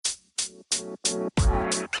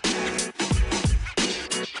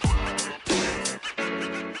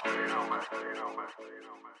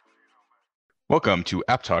Welcome to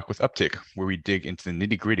App Talk with Uptick, where we dig into the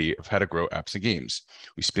nitty-gritty of how to grow apps and games.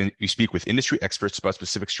 We speak with industry experts about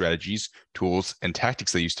specific strategies, tools, and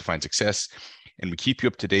tactics they use to find success, and we keep you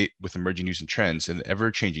up to date with emerging news and trends in the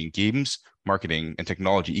ever-changing games, marketing, and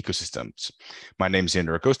technology ecosystems. My name is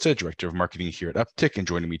Xander Acosta, Director of Marketing here at Uptick, and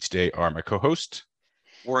joining me today are my co-host,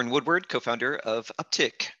 Warren Woodward, co-founder of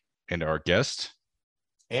Uptick. And our guest,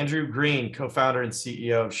 Andrew Green, co-founder and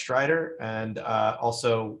CEO of Strider, and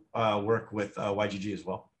also work with YGG as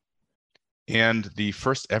well. And the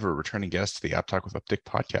first ever returning guest to the App Talk with Uptick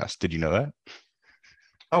podcast. Did you know that?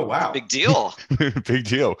 Oh, wow. Big deal. Big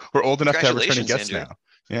deal. We're old enough to have returning guests Andrew. now.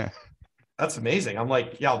 Yeah. That's amazing. I'll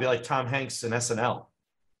be like Tom Hanks in SNL.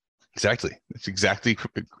 Exactly. It's exactly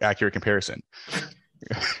accurate comparison.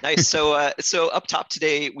 Nice. So up top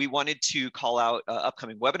today, we wanted to call out an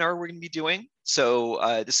upcoming webinar we're going to be doing. So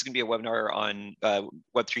this is going to be a webinar on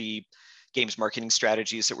Web3 games marketing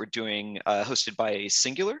strategies that we're doing, hosted by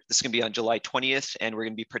Singular. This is going to be on July 20th, and we're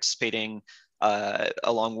going to be participating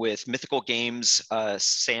along with Mythical Games,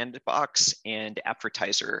 Sandbox, and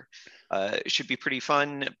Advertiser. It should be pretty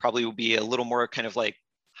fun. Probably will be a little more kind of like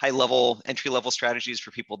high-level, entry-level strategies for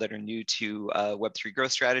people that are new to Web3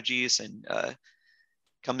 growth strategies, and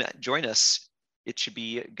come join us. It should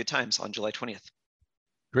be good times on July 20th.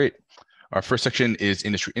 Great. Our first section is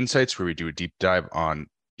Industry Insights, where we do a deep dive on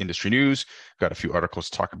industry news. Got a few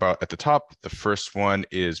articles to talk about at the top. The first one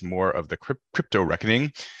is more of the crypto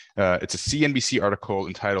reckoning. It's a CNBC article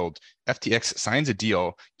entitled FTX signs a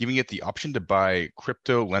deal, giving it the option to buy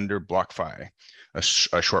crypto lender BlockFi. A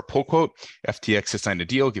short pull quote, FTX has signed a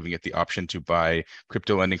deal, giving it the option to buy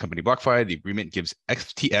crypto lending company BlockFi. The agreement gives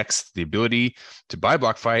FTX the ability to buy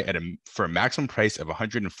BlockFi for a maximum price of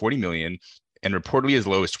 $140 million and reportedly as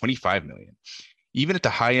low as $25 million. Even at the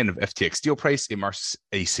high end of FTX deal price, it marks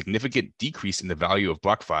a significant decrease in the value of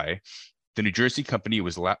BlockFi. The New Jersey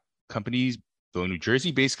New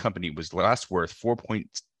Jersey-based company was last worth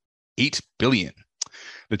 $4.8 billion.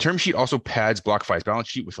 The term sheet also pads BlockFi's balance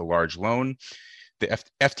sheet with a large loan. The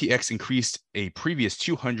FTX increased a previous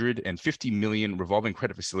 $250 million revolving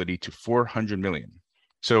credit facility to $400 million.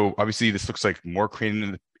 So obviously, this looks like more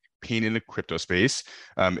pain in the crypto space.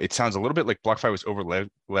 It sounds a little bit like BlockFi was over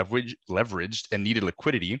leveraged and needed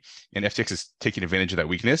liquidity, and FTX is taking advantage of that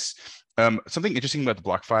weakness. Something interesting about the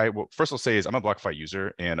BlockFi, well, first I'll say is I'm a BlockFi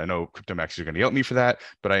user, and I know CryptoMax are going to yell at me for that,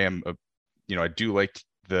 but I do like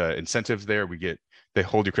the incentive there. They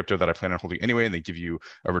hold your crypto that I plan on holding anyway, and they give you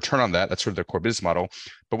a return on that. That's sort of their core business model.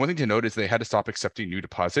 But one thing to note is they had to stop accepting new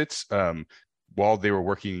deposits while they were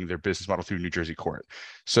working their business model through New Jersey court.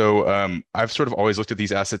 So I've sort of always looked at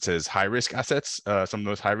these assets as high-risk assets, some of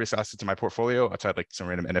those high-risk assets in my portfolio outside like some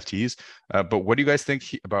random NFTs. But what do you guys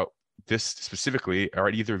think about this specifically? Are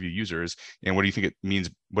either of you users? And what do you think it means?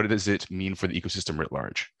 What does it mean for the ecosystem writ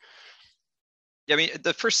large? Yeah, I mean,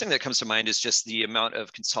 the first thing that comes to mind is just the amount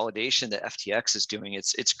of consolidation that FTX is doing.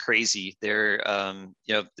 It's crazy. They're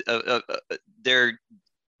they're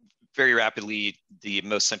very rapidly the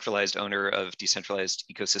most centralized owner of decentralized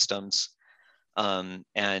ecosystems,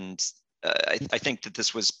 and I think that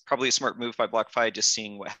this was probably a smart move by BlockFi. Just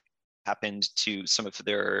seeing what happened to some of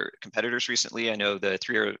their competitors recently. I know the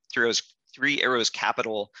Three Arrows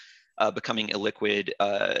Capital becoming illiquid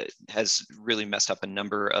has really messed up a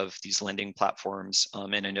number of these lending platforms.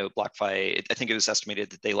 And I know BlockFi, I think it was estimated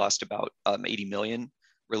that they lost about 80 million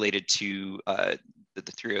related to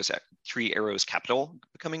the Three Arrows Capital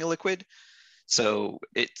becoming illiquid. So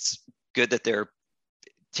it's good that they're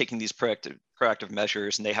taking these proactive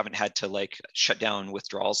measures, and they haven't had to like shut down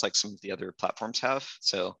withdrawals like some of the other platforms have.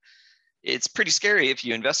 So it's pretty scary if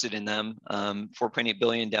you invested in them. 4.8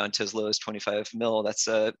 billion down to as low as 25 mil. That's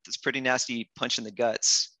pretty nasty punch in the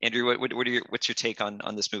guts. Andrew, what's your take on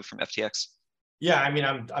this move from FTX? Yeah, I mean,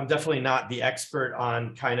 I'm definitely not the expert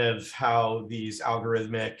on kind of how these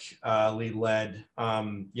algorithmic lead-led,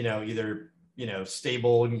 either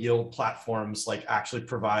stable and yield platforms like actually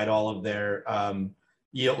provide all of their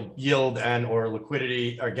yield and or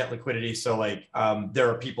liquidity or get liquidity. So like there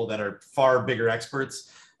are people that are far bigger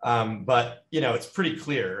experts. But it's pretty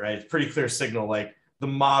clear, right? It's pretty clear signal. Like the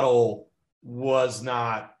model was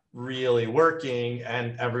not really working,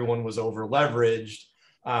 and everyone was over leveraged.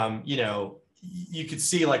 You could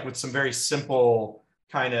see like with some very simple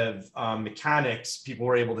kind of mechanics, people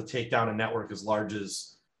were able to take down a network as large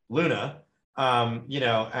as Luna. I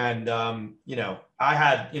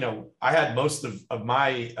had most of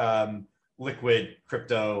my liquid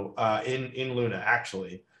crypto in Luna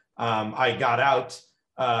actually. I got out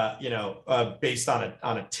based on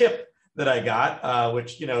a tip that I got,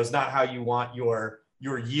 which is not how you want your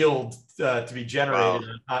yield to be generated,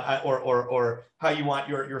 Wow. or how you want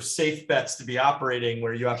your safe bets to be operating,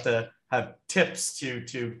 where you have to have tips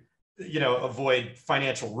to avoid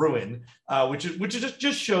financial ruin, which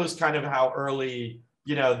just shows kind of how early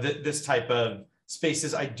this type of space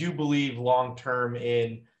is. I do believe long term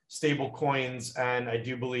in stable coins, and I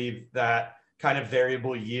do believe that kind of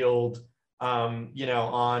variable yield on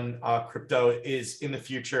crypto is in the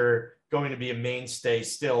future going to be a mainstay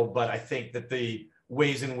still. But I think that the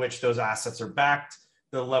ways in which those assets are backed,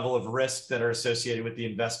 the level of risk that are associated with the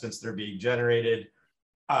investments that are being generated,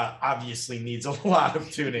 obviously needs a lot of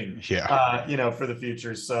tuning, Yeah. for the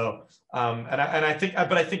future. So, I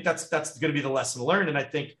think that's going to be the lesson learned. And I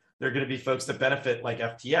think there are going to be folks that benefit, like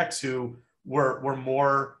FTX, who were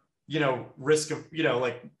more, risk of,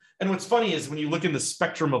 like. And what's funny is when you look in the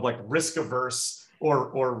spectrum of like risk averse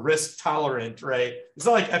or risk tolerant, right? It's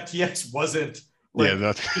not like FTX wasn't like,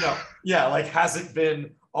 like hasn't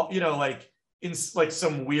been, like in like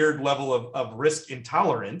some weird level of risk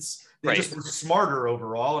intolerance. They just were smarter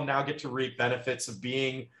overall, and now get to reap benefits of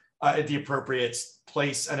being at the appropriate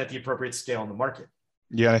place and at the appropriate scale in the market.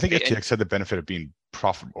 Yeah, and I think FTX had the benefit of being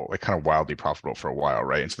profitable, like kind of wildly profitable for a while,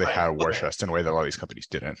 right? And so they had a war chest in a way that a lot of these companies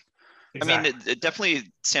didn't. Exactly. I mean,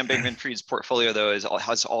 definitely Sam Bankman-Fried's portfolio, though,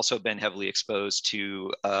 has also been heavily exposed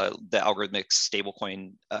to the algorithmic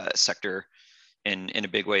stablecoin sector in a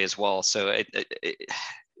big way as well. So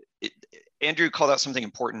Andrew called out something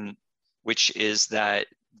important, which is that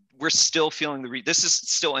we're still feeling this is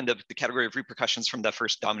still in the category of repercussions from the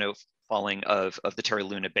first domino falling of the Terra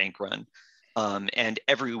Luna bank run. And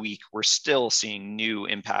every week we're still seeing new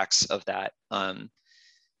impacts of that.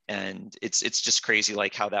 And it's just crazy,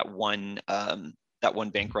 like how that one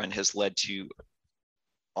bank run has led to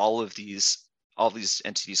all of these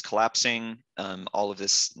entities collapsing, all of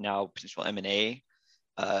this now potential M&A.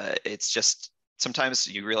 It's just sometimes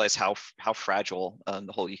you realize how fragile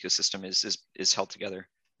the whole ecosystem is held together.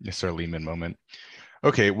 Yes, our Lehman moment.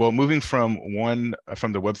 Okay, well, moving from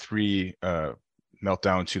the Web3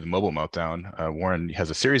 meltdown to the mobile meltdown, Warren has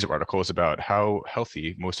a series of articles about how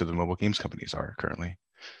healthy most of the mobile games companies are currently.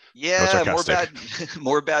 Yeah,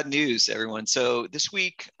 more bad news, everyone. So this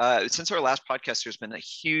week, since our last podcast, there's been a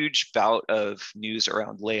huge bout of news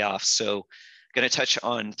around layoffs. So I'm going to touch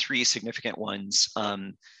on 3 significant ones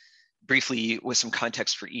briefly with some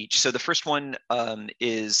context for each. So the first one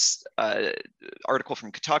is an article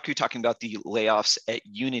from Kotaku talking about the layoffs at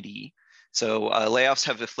Unity. So layoffs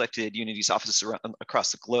have afflicted Unity's offices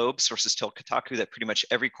across the globe. Sources tell Kotaku that pretty much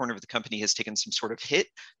every corner of the company has taken some sort of hit,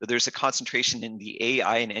 but there's a concentration in the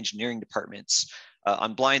AI and engineering departments.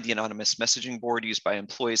 On Blind, the anonymous messaging board used by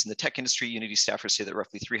employees in the tech industry, Unity staffers say that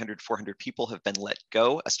roughly 300, 400 people have been let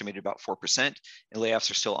go, estimated about 4%, and layoffs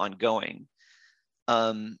are still ongoing.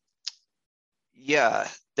 Yeah,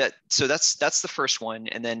 so that's the first one.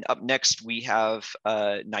 And then up next, we have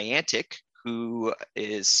Niantic, who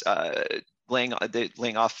is laying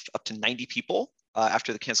off up to 90 people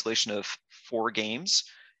after the cancellation of 4 games.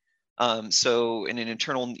 So in an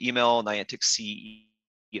internal email, Niantic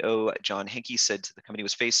CEO John Henke said the company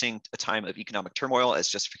was facing a time of economic turmoil as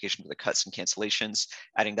justification for the cuts and cancellations,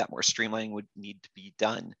 adding that more streamlining would need to be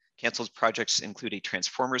done. Canceled projects include a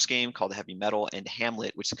Transformers game called Heavy Metal and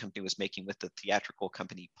Hamlet, which the company was making with the theatrical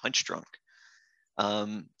company Punch Drunk.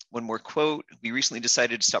 One more quote, we recently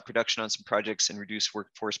decided to stop production on some projects and reduce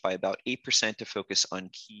workforce by about 8% to focus on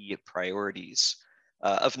key priorities.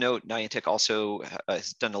 Of note, Niantic also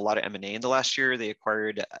has done a lot of M&A in the last year. They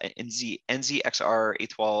acquired NZXR,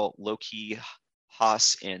 Aethwal, Loki,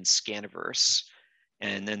 Haas, and Scaniverse.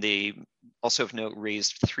 And then they also of note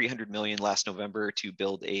raised $300 million last November to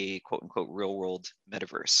build a quote unquote real world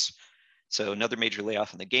metaverse. So another major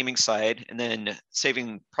layoff on the gaming side, and then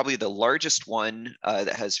saving probably the largest one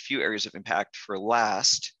that has few areas of impact for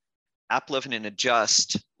last, AppLovin and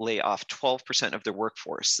Adjust lay off 12% of their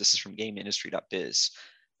workforce. This is from GameIndustry.biz.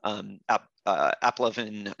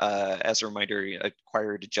 AppLovin, as a reminder,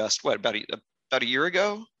 acquired Adjust, about a year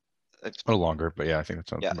ago? A little longer, but yeah, I think that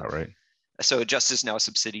sounds about right. So Adjust is now a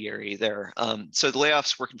subsidiary there. So the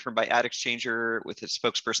layoffs were confirmed by AdExchanger, with a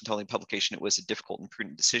spokesperson telling the publication it was a difficult and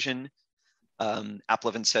prudent decision.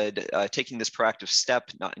 AppLovin said, taking this proactive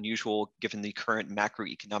step, not unusual given the current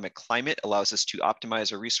macroeconomic climate, allows us to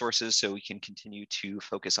optimize our resources so we can continue to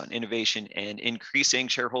focus on innovation and increasing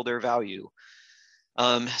shareholder value.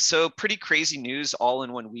 So pretty crazy news all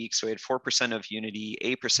in 1 week. So we had 4% of Unity,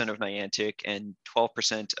 8% of Niantic, and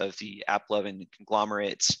 12% of the AppLovin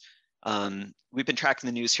conglomerates. We've been tracking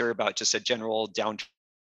the news here about just a general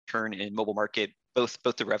downturn in mobile market both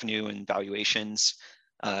the revenue and valuations.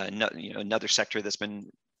 Another sector that's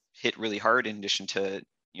been hit really hard, in addition to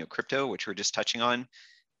crypto, which we're just touching on.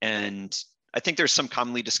 And I think there's some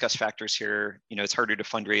commonly discussed factors here. It's harder to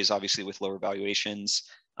fundraise, obviously, with lower valuations.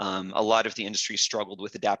 A lot of the industry struggled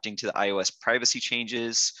with adapting to the iOS privacy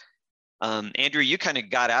changes. Andrew, you kind of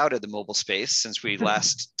got out of the mobile space since we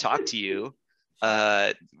last talked to you.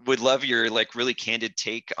 Would love your really candid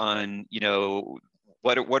take on,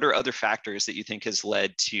 what are other factors that you think has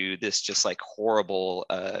led to this just horrible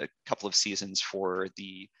couple of seasons for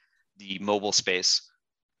the mobile space?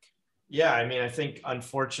 Yeah, I mean, I think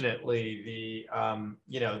unfortunately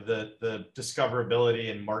the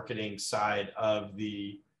discoverability and marketing side of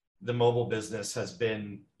the mobile business has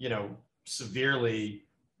been severely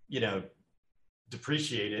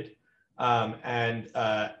depreciated, and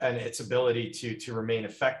its ability to remain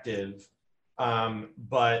effective.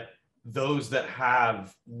 But those that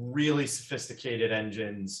have really sophisticated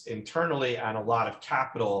engines internally and a lot of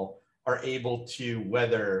capital are able to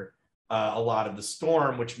weather a lot of the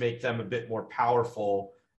storm, which make them a bit more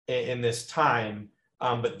powerful in this time.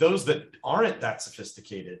 But those that aren't that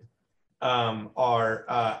sophisticated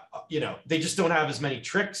are, they just don't have as many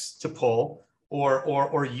tricks to pull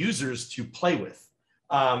or users to play with,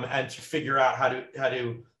 and to figure out how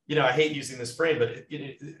to I hate using this phrase, but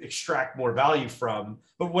extract more value from.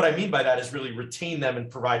 But what I mean by that is really retain them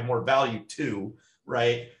and provide more value to,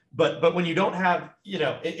 right? But when you don't have,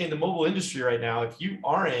 in the mobile industry right now, if you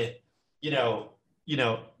aren't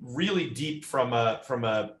really deep from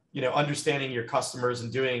a understanding your customers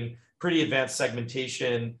and doing pretty advanced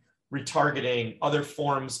segmentation, retargeting, other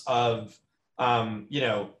forms of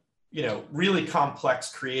really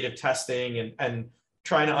complex creative testing, and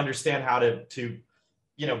trying to understand how to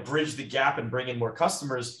bridge the gap and bring in more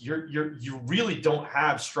customers, you really don't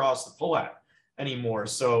have straws to pull at anymore.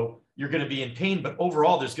 So you're going to be in pain, but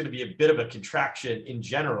overall there's going to be a bit of a contraction in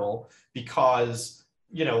general, because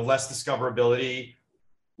less discoverability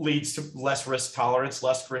leads to less risk tolerance.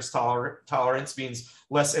 Less risk tolerance means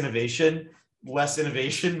less innovation. Less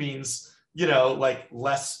innovation means,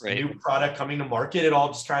 less right. New product coming to market. It all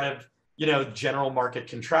just kind of, general market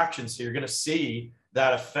contraction. So you're going to see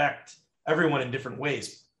that affect everyone in different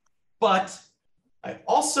ways. But I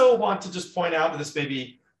also want to just point out, this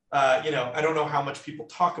maybe, I don't know how much people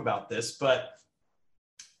talk about this, but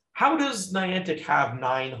how does Niantic have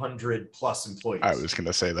 900 plus employees? I was going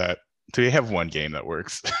to say that. Do they have one game that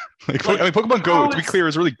works? Pokemon Go, to be clear,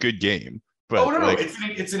 is a really good game. But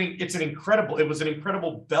it's an incredible. It was an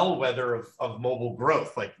incredible bellwether of mobile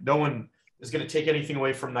growth. No one is going to take anything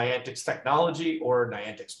away from Niantic's technology or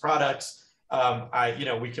Niantic's products.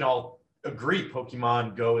 We can all agree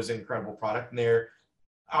Pokemon Go is an incredible product, and they're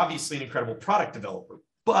obviously an incredible product developer.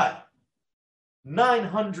 But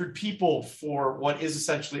 900 people for what is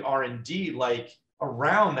essentially R&D,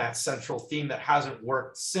 around that central theme that hasn't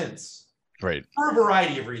worked since. Right. For a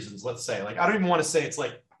variety of reasons, let's say. I don't even want to say it's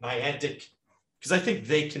Niantic, because I think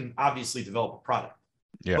they can obviously develop a product.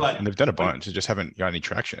 Yeah, and they've done a bunch. They just haven't got any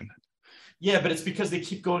traction. Yeah, but it's because they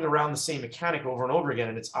keep going around the same mechanic over and over again.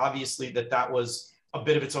 And it's obviously that was a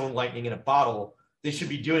bit of its own lightning in a bottle. They should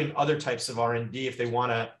be doing other types of R&D if they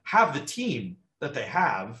want to have the team that they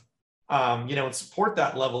have, and support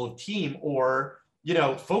that level of team, or,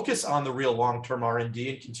 focus on the real long-term R&D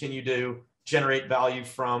and continue to generate value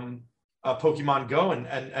from Pokemon Go, and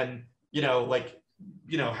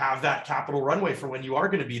have that capital runway for when you are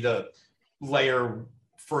going to be the layer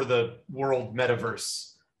for the world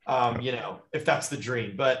metaverse, if that's the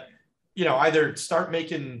dream. But, either start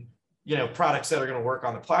making, products that are going to work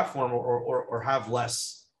on the platform, or have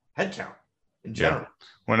less headcount in general. Yeah.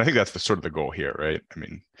 Well, I think that's the sort of the goal here, right? I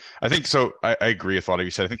mean, I think so. I agree with a lot of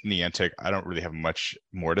you said. I think Niantic, I don't really have much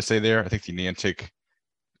more to say there. I think the Niantic,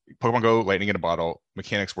 Pokemon Go, lightning in a bottle,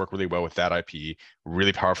 mechanics work really well with that IP,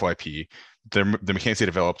 really powerful IP. The mechanics they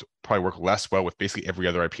developed probably work less well with basically every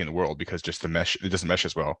other IP in the world, because just the mesh, it doesn't mesh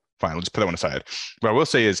as well. Fine, we'll just put that one aside. What I will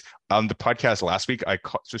say is, on the podcast last week, I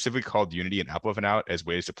specifically called Unity and AppLovin out as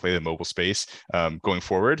ways to play the mobile space going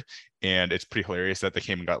forward. And it's pretty hilarious that they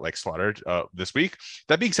came and got slaughtered this week.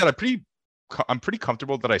 That being said, I'm pretty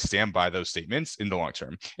comfortable that I stand by those statements in the long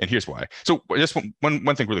term. And here's why. So just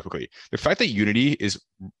one thing really quickly. The fact that Unity is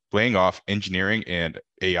laying off engineering and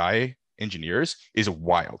AI engineers is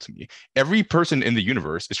wild to me. Every person in the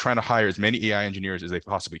universe is trying to hire as many AI engineers as they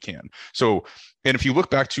possibly can. So, and if you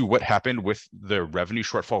look back to what happened with the revenue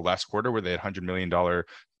shortfall last quarter, where they had $100 million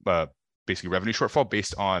basically revenue shortfall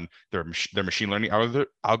based on their machine learning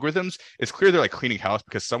algorithms, it's clear they're cleaning house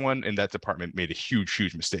because someone in that department made a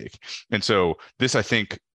huge mistake. And so this, I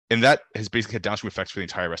think, and that has basically had downstream effects for the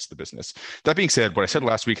entire rest of the business. That being said, what I said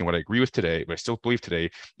last week and what I agree with today, what I still believe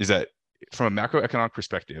today, is that from a macroeconomic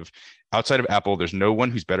perspective, outside of Apple, there's no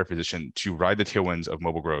one who's better positioned to ride the tailwinds of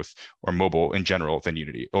mobile growth or mobile in general than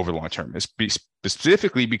Unity over the long term.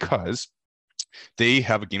 Specifically because they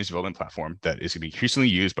have a games development platform that is going to be increasingly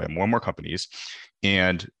used by more and more companies,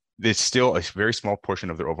 and it's still a very small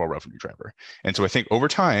portion of their overall revenue driver. And so I think over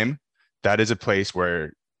time, that is a place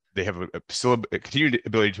where they have still a continued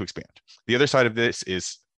ability to expand. The other side of this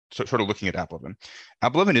is sort of looking at AppLovin.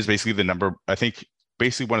 AppLovin is basically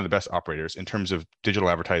basically one of the best operators in terms of digital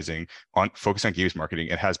advertising focused on games marketing,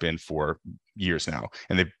 and has been for years now.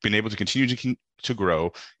 And they've been able to continue to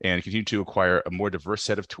grow and continue to acquire a more diverse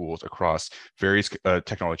set of tools across various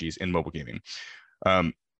technologies in mobile gaming.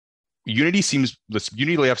 Unity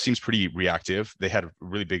layoff seems pretty reactive. They had a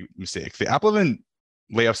really big mistake. The AppLovin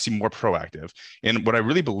layoffs seem more proactive. And what I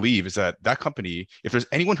really believe is that company, if there's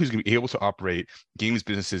anyone who's going to be able to operate games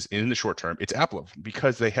businesses in the short term, it's AppLovin,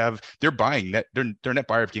 because they're buying they're net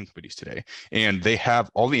buyer of game companies today. And they have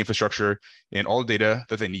all the infrastructure and all the data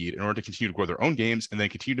that they need in order to continue to grow their own games and then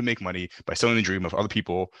continue to make money by selling the dream of other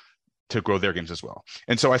people to grow their games as well.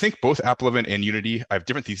 And so I think both AppLovin and Unity, I have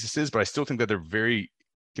different theses, but I still think that they're very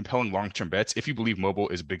compelling long-term bets if you believe mobile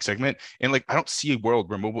is a big segment. And I don't see a world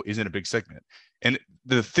where mobile isn't a big segment. And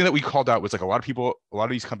the thing that we called out was a lot of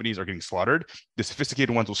these companies are getting slaughtered. The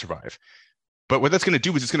sophisticated ones will survive. But what that's going to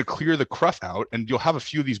do is it's going to clear the cruff out, and you'll have a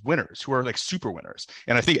few of these winners who are super winners.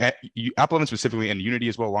 And I think AppLovin specifically, and Unity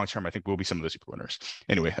as well, long term, I think will be some of the super winners.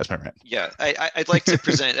 Anyway, that's my rant. Yeah, I'd like to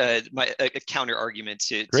present a counter argument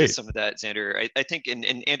to some of that, Xander. I think, and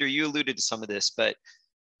Andrew, you alluded to some of this, but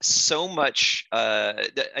so much. I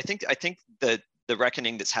think the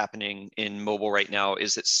reckoning that's happening in mobile right now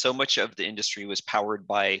is that so much of the industry was powered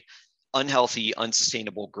by unhealthy,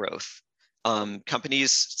 unsustainable growth.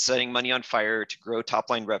 Companies setting money on fire to grow top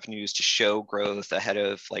line revenues, to show growth ahead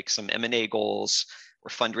of some M&A goals or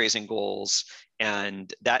fundraising goals.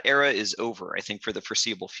 And that era is over, I think, for the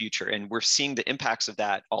foreseeable future. And we're seeing the impacts of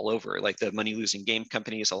that all over, the money losing game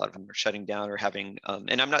companies. A lot of them are shutting down or having,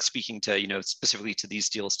 and I'm not speaking to, specifically to these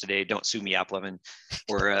deals today. Don't sue me, AppLovin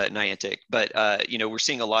or Niantic. But, we're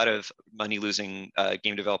seeing a lot of money losing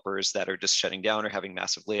game developers that are just shutting down or having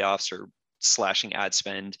massive layoffs or slashing ad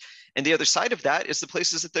spend. And the other side of that is the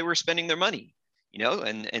places that they were spending their money.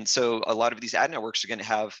 And so a lot of these ad networks are going to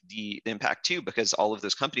have the impact too, because all of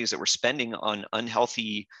those companies that were spending on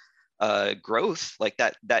unhealthy growth,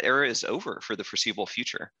 that era is over for the foreseeable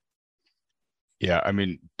future. Yeah, I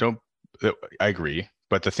mean, I agree.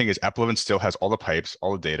 But the thing is, AppLovin still has all the pipes,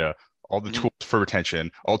 all the data, all the tools for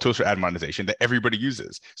retention, all tools for ad monetization that everybody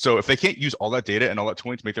uses. So if they can't use all that data and all that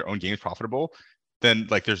tooling to make their own games profitable, then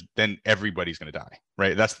everybody's going to die,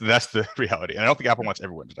 right? That's the reality. And I don't think Apple wants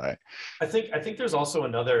everyone to die. I think there's also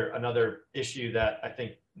another issue that I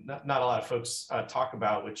think not a lot of folks talk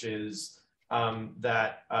about, which is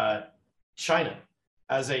that China,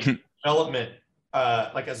 as a development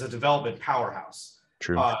as a development powerhouse,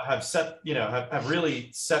 True. have really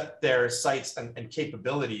set their sights and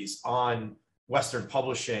capabilities on Western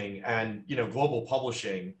publishing and global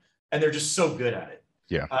publishing, and they're just so good at it.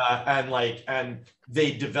 Yeah. And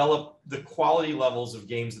they develop the quality levels of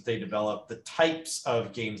games that they develop, the types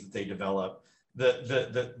of games that they develop,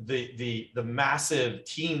 the massive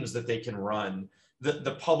teams that they can run,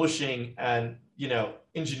 the publishing and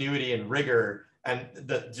ingenuity and rigor, and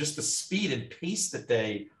just the speed and pace that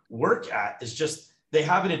they work at is just, they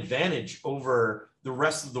have an advantage over the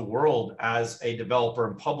rest of the world as a developer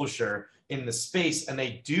and publisher in the space. And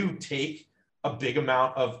they do take a big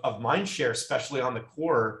amount of mind share, especially on the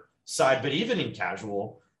core side, but even in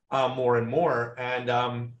casual, more and more. And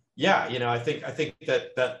I think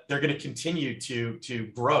that they're going to continue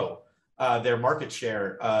to grow their market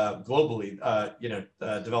share globally.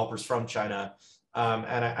 Developers from China,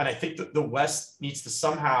 and I think that the West needs to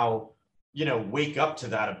somehow wake up to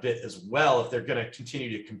that a bit as well if they're going to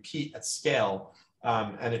continue to compete at scale.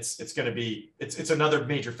 And it's going to be it's another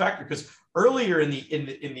major factor, because earlier in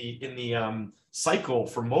the cycle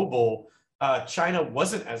for mobile, China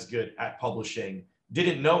wasn't as good at publishing,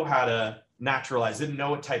 didn't know how to naturalize, didn't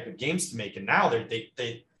know what type of games to make, and now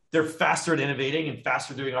they're faster at innovating and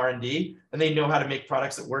faster doing R&D, and they know how to make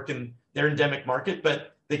products that work in their endemic market.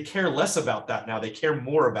 But they care less about that now; they care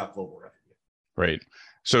more about global revenue. Right.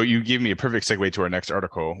 So you gave me a perfect segue to our next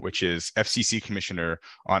article, which is FCC commissioner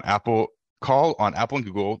on Apple call on Apple and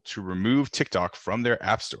Google to remove TikTok from their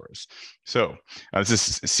app stores. So this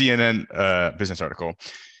is a CNN business article.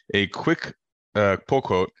 A quick pull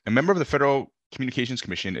quote: a member of the Federal Communications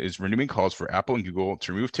Commission is renewing calls for Apple and Google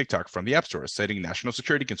to remove TikTok from the App Store, citing national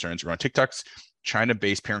security concerns around TikTok's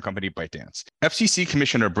China-based parent company ByteDance. FCC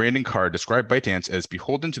Commissioner Brandon Carr described ByteDance as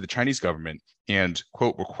beholden to the Chinese government and,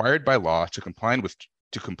 quote, required by law to comply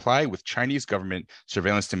with Chinese government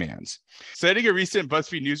surveillance demands. Citing a recent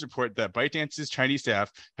BuzzFeed News report that ByteDance's Chinese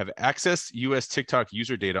staff have accessed U.S. TikTok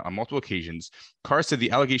user data on multiple occasions, Carr said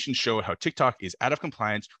the allegations show how TikTok is out of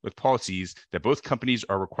compliance with policies that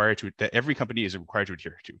every company is required to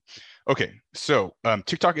adhere to. Okay, so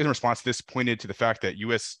TikTok, in response to this, pointed to the fact that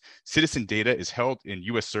U.S. citizen data is held in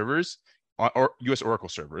U.S. servers, or US Oracle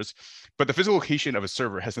servers, but the physical location of a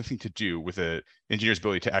server has nothing to do with an engineer's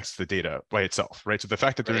ability to access the data by itself, right? So the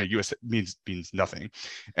fact that they're in a US means nothing.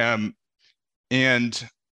 And,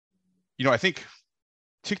 I think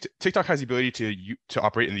TikTok has the ability to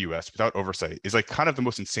operate in the US without oversight is like kind of the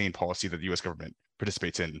most insane policy that the US government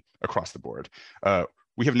participates in across the board.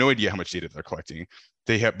 We have no idea how much data they're collecting.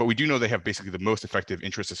 But we do know they have basically the most effective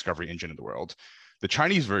interest discovery engine in the world. The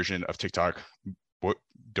Chinese version of TikTok,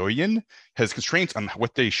 Douyin, has constraints on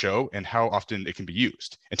what they show and how often it can be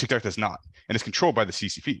used, and TikTok does not, and it's controlled by the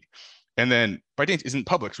CCP. And then ByteDance isn't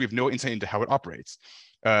public, so we have no insight into how it operates.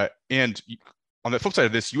 And on the flip side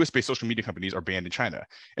of this, US-based social media companies are banned in China.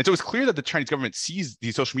 And so it's clear that the Chinese government sees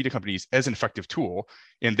these social media companies as an effective tool,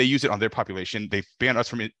 and they use it on their population. They ban us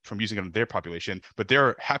from using it on their population, but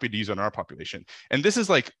they're happy to use it on our population. And this is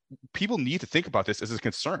like, people need to think about this as a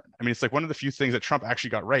concern. I mean, it's like one of the few things that Trump actually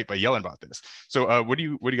got right by yelling about this. So what do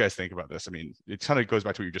you guys think about this? I mean, it kind of goes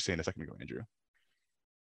back to what you were just saying a second ago, Andrew.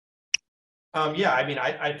 Yeah, I mean,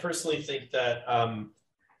 I personally think that,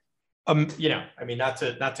 I mean, not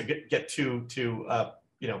to get too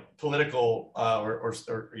political or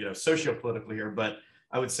socio-political here, but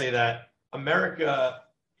I would say that America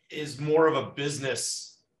is more of a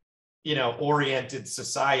business, oriented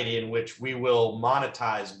society in which we will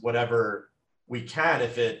monetize whatever we can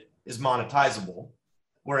if it is monetizable,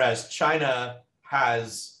 whereas China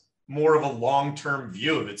has more of a long-term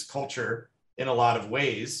view of its culture in a lot of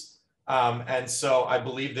ways. And so I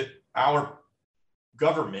believe that our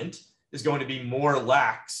government is going to be more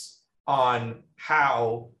lax on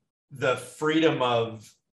how the freedom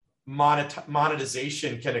of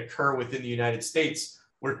monetization can occur within the United States,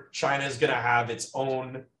 where China is going to have its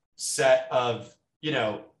own set of,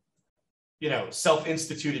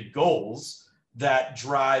 self-instituted goals that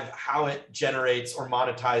drive how it generates or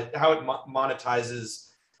monetizes,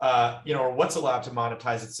 or what's allowed to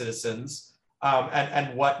monetize its citizens,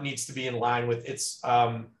 and what needs to be in line with its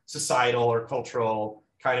societal or cultural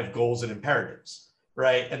kind of goals and imperatives,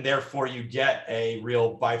 right? And therefore you get a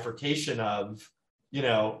real bifurcation of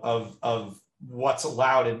what's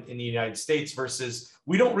allowed in the United States versus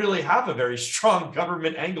we don't really have a very strong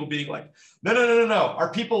government angle being like, no.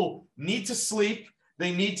 Our people need to sleep.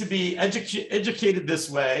 They need to be educated this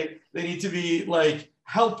way. They need to be like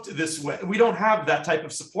helped this way. We don't have that type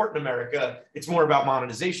of support in America. It's more about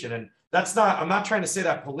monetization. And I'm not trying to say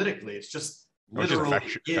that politically. It's just literally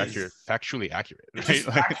factually accurate. Right? It's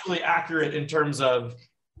factually accurate in terms of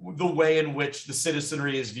the way in which the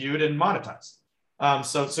citizenry is viewed and monetized.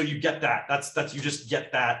 So you get that. That's you just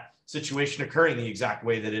get that situation occurring the exact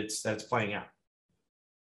way that it's playing out.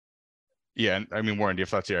 Yeah, and I mean, Warren, do you have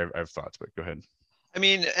thoughts here? I have thoughts, but go ahead. I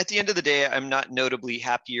mean, at the end of the day, I'm not notably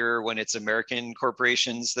happier when it's American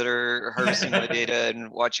corporations that are harvesting my data and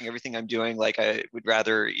watching everything I'm doing. Like, I would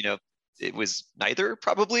rather, it was neither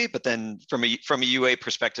probably, but then from a UA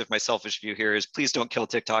perspective, my selfish view here is please don't kill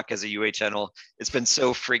TikTok as a UA channel. It's been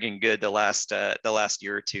so frigging good the last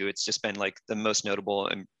year or two. It's just been like the most notable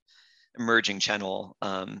emerging channel.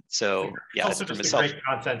 So yeah, it's also just a great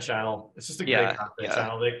content channel. It's just a great content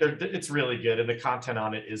channel. It's really good, and the content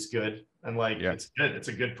on it is good. And it's good. It's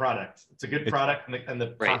a good product. It's a good product, and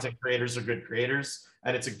the content creators are good creators,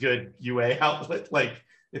 and it's a good UA outlet. Like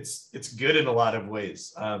it's good in a lot of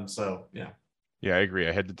ways. So yeah. Yeah, I agree.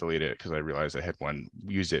 I had to delete it because I realized I had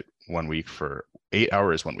used it 1 week for 8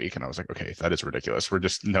 hours 1 week, and I was like, okay, that is ridiculous. We're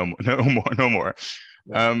just no more.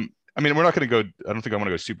 Yeah. I mean, we're not going to go. I don't think I want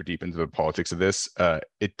to go super deep into the politics of this.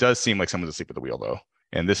 It does seem like someone's asleep at the wheel, though,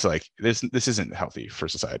 and this isn't healthy for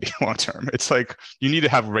society long term. It's like you need to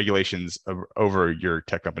have regulations over your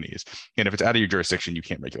tech companies, and if it's out of your jurisdiction, you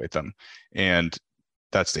can't regulate them, and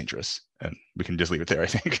that's dangerous. And we can just leave it there, I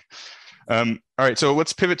think. All right, so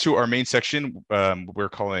let's pivot to our main section. We're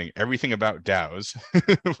calling everything about DAOs.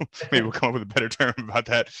 Maybe we'll come up with a better term about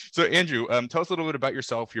that. So Andrew, tell us a little bit about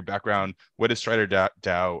yourself, your background. What is Strider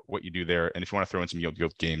DAO, what you do there, and if you want to throw in some yield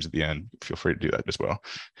games at the end, feel free to do that as well.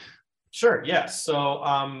 Sure. Yeah. So,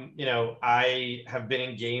 you know, I have been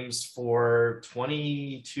in games for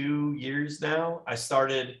 22 years now. I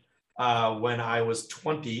started when I was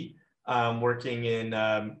 20, working in,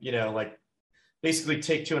 you know, like basically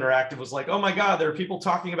Take-Two Interactive was like, oh my God, there are people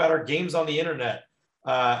talking about our games on the internet.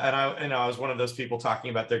 And I was one of those people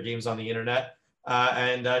talking about their games on the internet,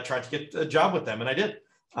 and tried to get a job with them. And I did.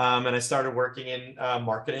 And I started working in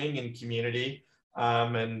marketing and community,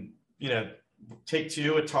 and, you know,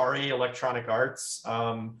 Take-Two, Atari, Electronic Arts.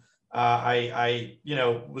 You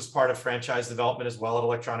know, was part of franchise development as well at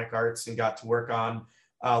Electronic Arts and got to work on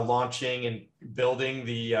launching and building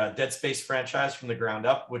the Dead Space franchise from the ground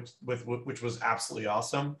up, which was absolutely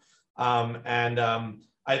awesome.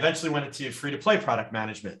 I eventually went into free-to-play product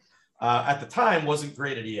management. At the time, wasn't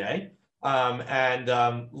great at EA,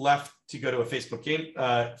 and left to go to a Facebook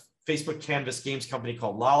Canvas games company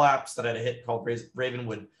called LOLAPS that had a hit called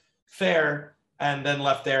Ravenwood Fair, and then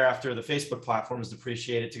left there after the Facebook platform was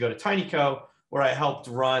depreciated to go to TinyCo, where I helped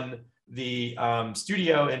run the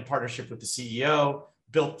studio in partnership with the CEO,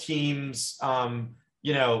 built teams,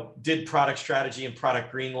 you know, did product strategy and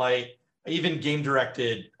product greenlight. I even game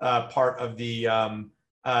directed part of the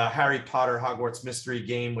Harry Potter Hogwarts mystery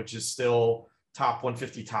game, which is still top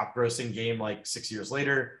 150 top grossing game like 6 years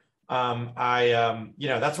later. You know,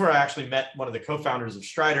 that's where I actually met one of the co-founders of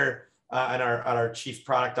Strider, and our chief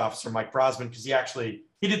product officer, Mike Brosman, because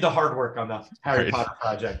he did the hard work on the Harry Potter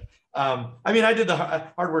project. I mean, I did the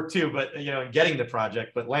hard work too, but, you know, in getting the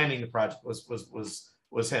project, but landing the project was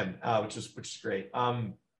him, which is great.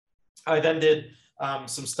 I then did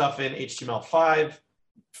some stuff in HTML5,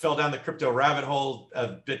 fell down the crypto rabbit hole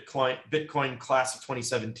of Bitcoin class of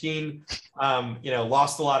 2017. You know,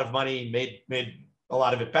 lost a lot of money, made a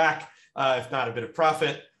lot of it back, if not a bit of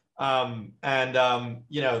profit.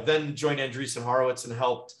 You know, then joined Andreessen Horowitz and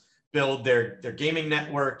helped build their gaming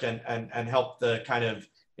network and help the kind of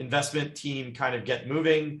investment team kind of get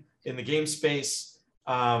moving in the game space.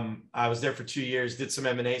 I was there for 2 years, did some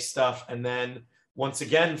M&A stuff, and then once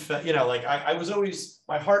again, you know, like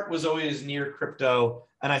my heart was always near crypto,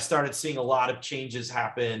 and I started seeing a lot of changes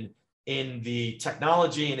happen in the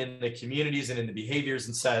technology and in the communities and in the behaviors,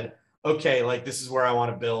 and said, okay, like this is where I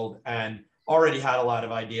want to build, and already had a lot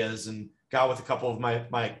of ideas and got with a couple of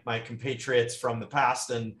my compatriots from the past,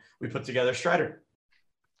 and we put together Strider.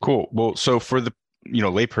 Cool. Well, so for the, you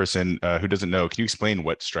know, layperson who doesn't know, can you explain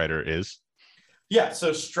what Strider is? Yeah,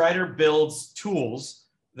 so Strider builds tools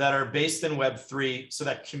that are based in Web3 so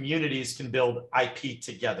that communities can build IP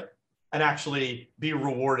together and actually be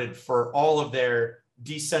rewarded for all of their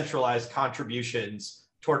decentralized contributions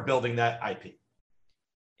toward building that IP.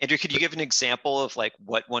 Andrew, could you give an example of like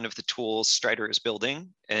what one of the tools Strider is building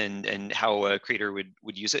and how a creator would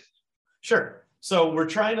use it? Sure. So we're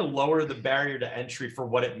trying to lower the barrier to entry for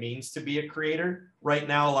what it means to be a creator. Right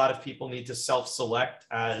now, a lot of people need to self-select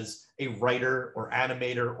as a writer or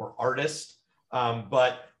animator or artist.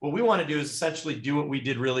 But what we want to do is essentially do what we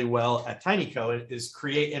did really well at TinyCo, is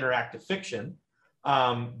create interactive fiction.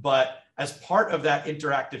 But as part of that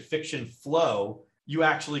interactive fiction flow, you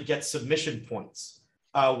actually get submission points,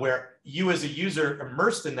 where you as a user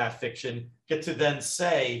immersed in that fiction get to then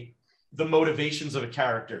say the motivations of a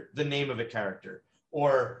character, the name of a character,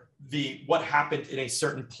 or what happened in a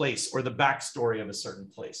certain place, or the backstory of a certain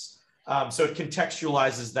place. So it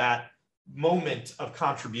contextualizes that moment of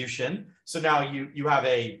contribution. So now you have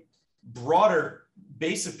a broader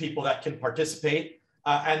base of people that can participate,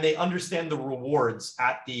 and they understand the rewards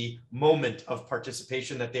at the moment of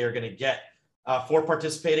participation that they are going to get for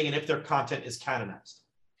participating, and if their content is canonized.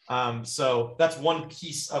 So that's one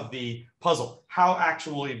piece of the puzzle. How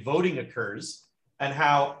actually voting occurs and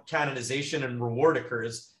how canonization and reward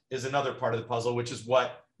occurs is another part of the puzzle, which is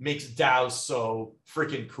what makes DAOs so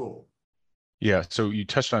freaking cool. Yeah, so you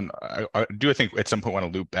touched on, I think at some point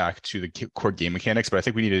want to loop back to the core game mechanics, but I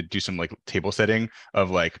think we need to do some like table setting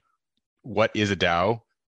of like, what is a DAO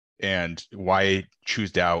and why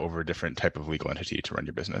choose DAO over a different type of legal entity to run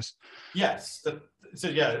your business? Yes. So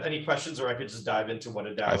yeah, any questions, or I could just dive into what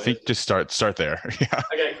a DAO is? I think just start there. Yeah.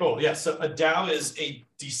 Okay, cool. Yeah, so a DAO is a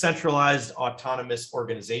decentralized autonomous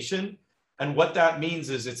organization. And what that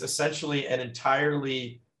means is it's essentially an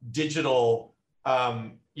entirely digital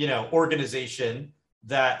organization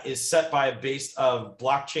that is set by a base of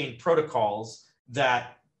blockchain protocols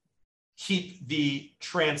that keep the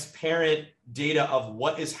transparent data of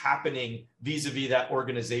what is happening vis-a-vis that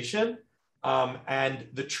organization, and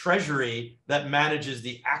the treasury that manages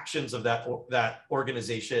the actions of that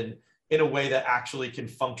organization in a way that actually can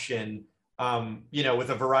function, with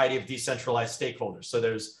a variety of decentralized stakeholders. So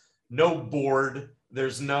there's no board,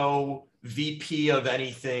 there's no VP of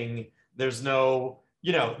anything. There's no,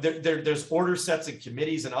 there's order sets and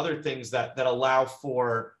committees and other things that allow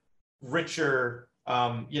for richer,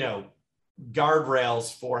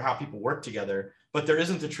 guardrails for how people work together, but there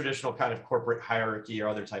isn't a traditional kind of corporate hierarchy or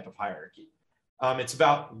other type of hierarchy. It's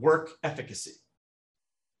about work efficacy.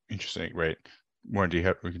 Interesting, right? Warren, do you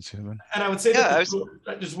have, we can say that? And I would say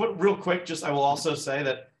real quick, I will also say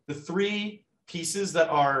that the three pieces that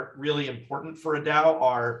are really important for a DAO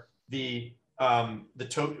are the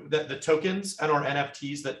tokens and or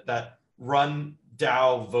NFTs that run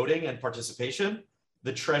DAO voting and participation,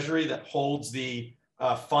 the treasury that holds the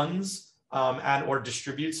funds and or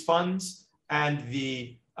distributes funds, and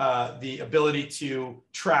the ability to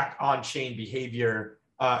track on-chain behavior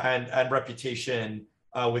and reputation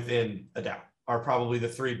within a DAO are probably the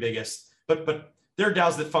three biggest. But there are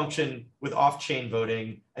DAOs that function with off-chain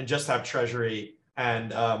voting and just have treasury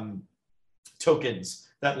and tokens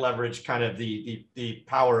that leverage kind of the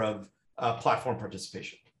power of platform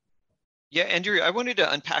participation. Yeah, Andrew, I wanted to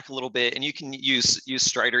unpack a little bit, and you can use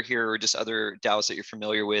Strider here or just other DAOs that you're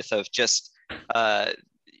familiar with, of just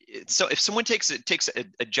so if someone takes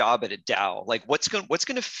a job at a DAO, like what's going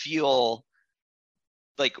to feel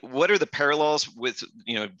like, what are the parallels with,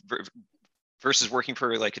 versus working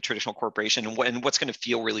for like a traditional corporation, and what's going to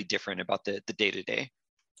feel really different about the day-to-day?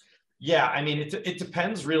 Yeah, I mean, it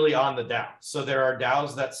depends really on the DAO. So there are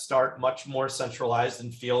DAOs that start much more centralized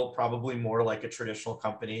and feel probably more like a traditional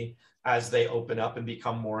company as they open up and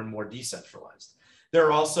become more and more decentralized. There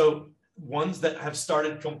are also ones that have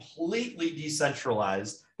started completely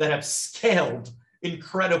decentralized that have scaled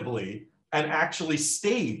incredibly and actually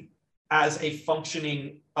stayed as a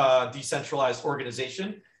functioning decentralized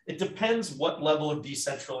organization. It depends what level of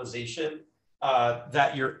decentralization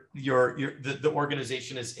that the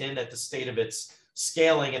organization is in at the state of its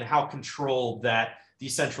scaling, and how controlled that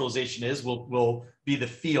decentralization is will be the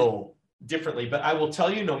feel differently. But I will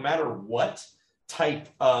tell you, no matter what type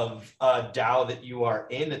of DAO that you are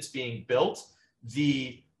in that's being built,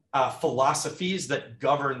 the philosophies that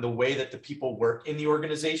govern the way that the people work in the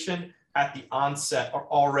organization at the onset are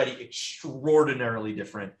already extraordinarily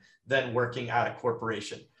different than working at a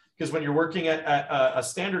corporation. Because when you're working at a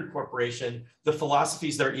standard corporation, the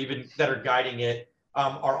philosophies that are guiding it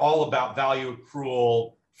are all about value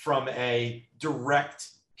accrual from a direct,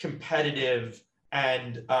 competitive,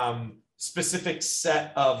 and specific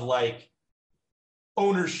set of like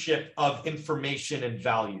ownership of information and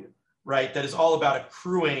value, right? That is all about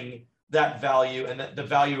accruing that value, and that the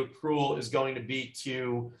value accrual is going to be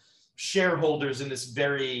to shareholders in this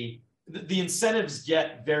the incentives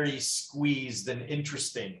get very squeezed and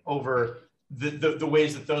interesting over the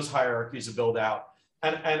ways that those hierarchies are built out.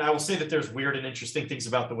 And I will say that there's weird and interesting things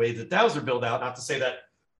about the way that DAOs are built out, not to say that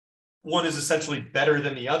one is essentially better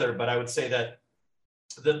than the other, but I would say that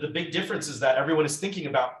the big difference is that everyone is thinking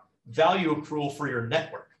about value accrual for your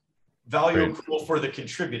network, value accrual for the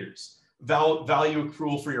contributors, value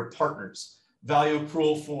accrual for your partners, value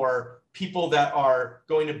accrual for people that are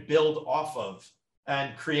going to build off of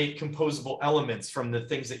and create composable elements from the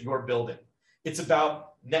things that you're building. It's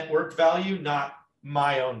about network value, not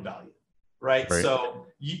my own value, right? So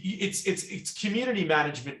it's community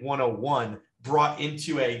management 101 brought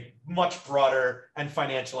into a much broader and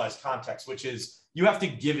financialized context, which is you have to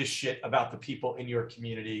give a shit about the people in your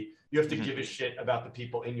community. You have to give a shit about the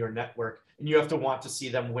people in your network, and you have to want to see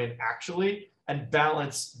them win actually, and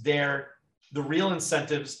balance the real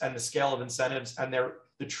incentives and the scale of incentives and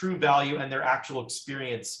the true value and their actual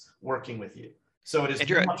experience working with you. So it is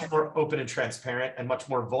much more open and transparent and much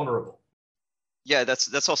more vulnerable. Yeah,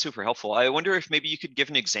 that's all super helpful. I wonder if maybe you could give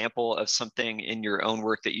an example of something in your own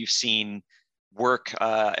work that you've seen work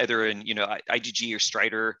either in IGG or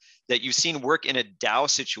Strider, that you've seen work in a DAO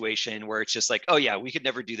situation where it's just like, oh yeah, we could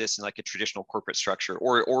never do this in like a traditional corporate structure,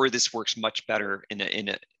 or this works much better in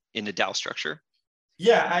a DAO structure.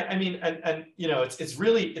 Yeah, I mean, and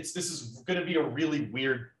this is going to be a really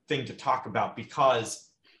weird thing to talk about because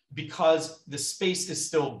the space is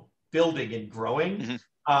still building and growing.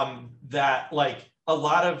 That like a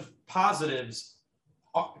lot of positives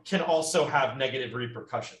can also have negative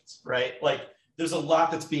repercussions, right? Like there's a lot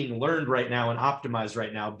that's being learned right now and optimized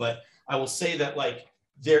right now, but I will say that like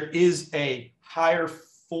there is a higher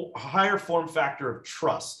form factor of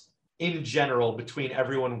trust in general between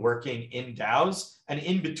everyone working in DAOs and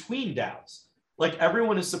in between DAOs. Like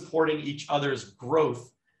everyone is supporting each other's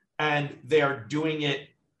growth, and they are doing it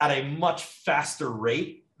at a much faster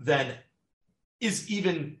rate than is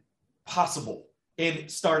even possible in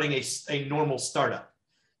starting a normal startup,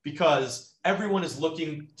 because everyone is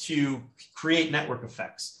looking to create network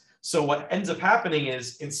effects. So what ends up happening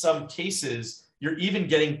is, in some cases, you're even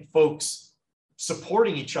getting folks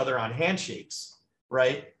supporting each other on handshakes,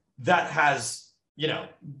 right? That has,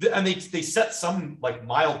 and they set some like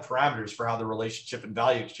mild parameters for how the relationship and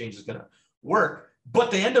value exchange is going to work,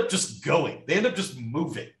 but they end up just going, they end up just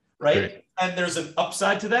moving, right? And there's an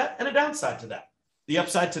upside to that and a downside to that. The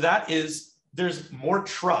upside to that is there's more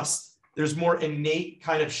trust, there's more innate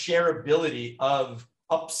kind of shareability of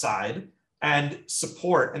upside and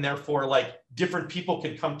support, and therefore like different people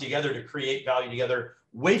can come together to create value together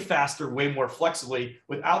way faster, way more flexibly,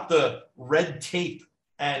 without the red tape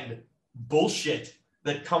and bullshit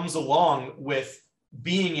that comes along with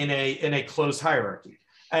being in a closed hierarchy.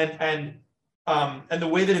 And the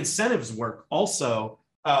way that incentives work also,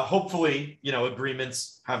 hopefully,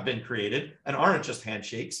 agreements have been created and aren't just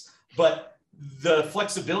handshakes, but the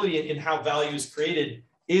flexibility in how value is created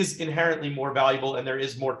is inherently more valuable, and there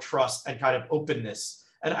is more trust and kind of openness.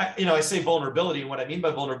 And I say vulnerability, and what I mean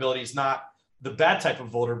by vulnerability is not the bad type of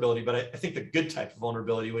vulnerability, but I think the good type of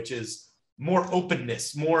vulnerability, which is more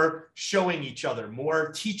openness, more showing each other,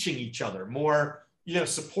 more teaching each other, more,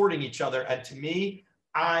 supporting each other. And to me,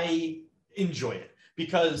 I enjoy it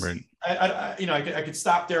because I could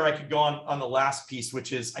stop there. I could go on the last piece,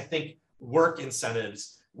 which is, I think, work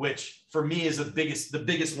incentives, which for me is the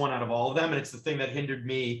biggest one out of all of them. And it's the thing that hindered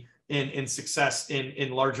me in success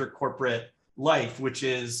in larger corporate life, which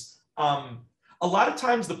is a lot of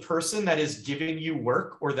times the person that is giving you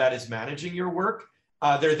work or that is managing your work,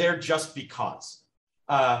 they're there just because.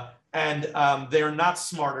 And they're not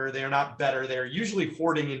smarter, they're not better. They're usually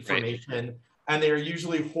hoarding information, and they're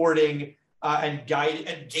usually hoarding and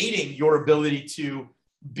gating your ability to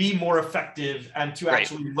be more effective and to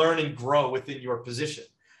actually learn and grow within your position.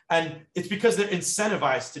 And it's because they're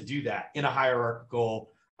incentivized to do that in a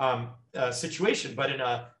hierarchical situation. But in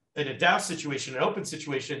a DAO situation, an open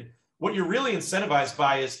situation, what you're really incentivized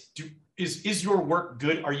by is your work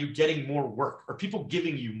good? Are you getting more work? Are people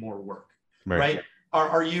giving you more work? Right?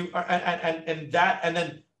 Are you and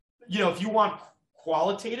then if you want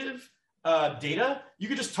qualitative data, you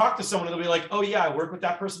could just talk to someone and they'll be like, oh yeah, I work with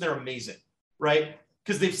that person, they're amazing, right?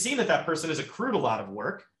 Because they've seen that person has accrued a lot of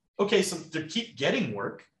work. Okay, so to keep getting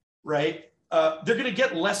work, right? They're going to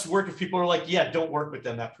get less work if people are like, yeah, don't work with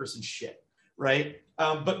them, that person's shit, right?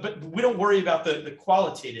 But we don't worry about the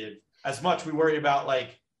qualitative as much. We worry about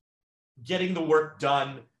like getting the work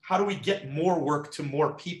done. How do we get more work to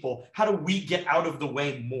more people? How do we get out of the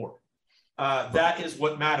way more? That is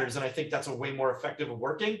what matters. And I think that's a way more effective of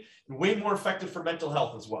working, and way more effective for mental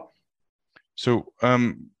health as well. So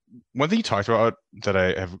one thing you talked about that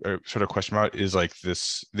I have a sort of question about is like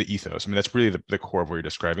the ethos. I mean, that's really the core of what you're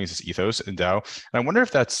describing is this ethos in DAO. And I wonder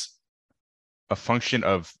if that's a function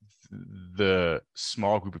of the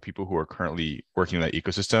small group of people who are currently working in that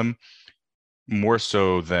ecosystem, more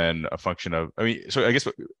so than a function of, so I guess,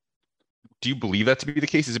 do you believe that to be the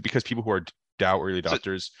case? Is it because people who are DAO early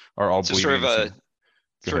adopters are all believing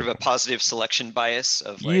sort of a positive selection bias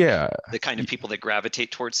of like the kind of people that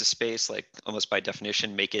gravitate towards the space, like almost by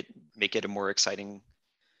definition, make it a more exciting,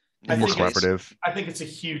 more collaborative? I think it's a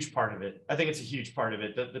huge part of it.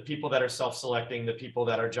 The people that are self-selecting, the people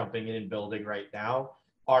that are jumping in and building right now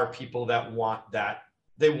are people that want that.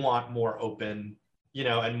 They want more open,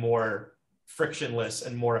 and more frictionless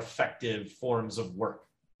and more effective forms of work.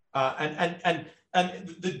 And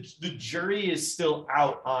the jury is still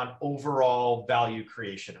out on overall value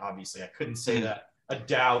creation. Obviously, I couldn't say that a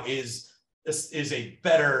DAO is a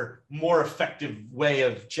better, more effective way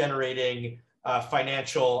of generating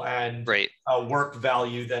financial and work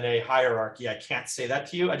value than a hierarchy. I can't say that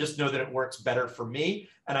to you. I just know that it works better for me,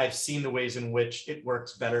 and I've seen the ways in which it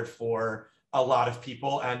works better for a lot of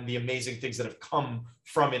people and the amazing things that have come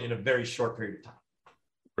from it in a very short period of time.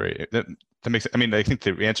 Right. That makes. I think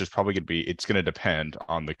the answer is probably going to be it's going to depend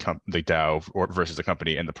on the DAO versus the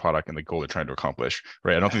company and the product and the goal they're trying to accomplish.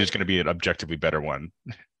 Right. I don't think there's going to be an objectively better one.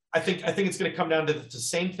 I think it's going to come down to the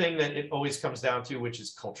same thing that it always comes down to, which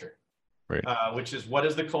is culture. Right. Which is, what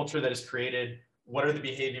is the culture that is created? What are the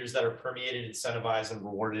behaviors that are permeated, incentivized, and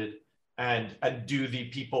rewarded? And do the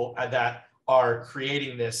people that are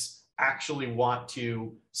creating this actually want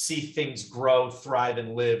to see things grow, thrive,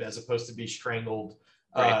 and live, as opposed to be strangled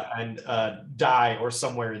and die or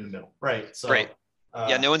somewhere in the middle, right? So,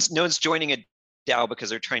 no one's joining a DAO because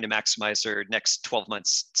they're trying to maximize their next 12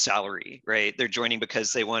 months salary, right? They're joining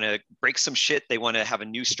because they want to break some shit. They want to have a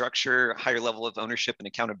new structure, higher level of ownership and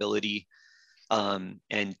accountability,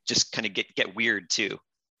 and just kind of get weird too.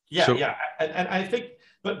 And I think,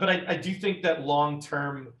 but I do think that long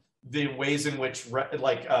term, the ways in which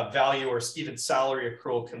value or even salary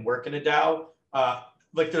accrual can work in a DAO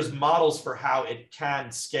there's models for how it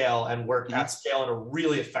can scale and work at scale in a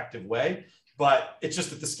really effective way, but it's just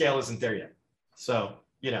that the scale isn't there yet. So,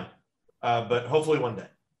 but hopefully one day.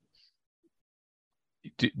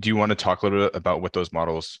 Do you want to talk a little bit about what those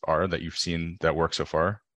models are that you've seen that work so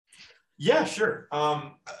far? Yeah, sure.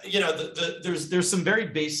 There's some very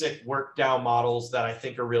basic work DAO models that I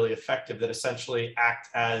think are really effective that essentially act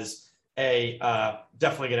as a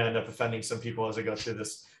definitely going to end up offending some people as I go through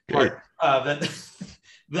this part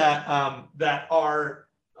that are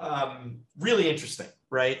really interesting,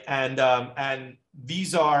 right? And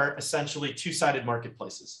these are essentially two-sided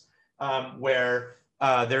marketplaces where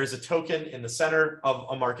there is a token in the center of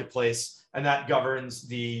a marketplace, and that governs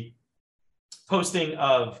the posting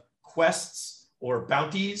of quests or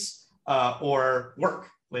bounties or work,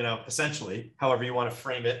 essentially, however you want to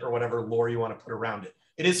frame it or whatever lore you want to put around it.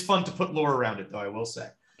 It is fun to put lore around it, though, I will say.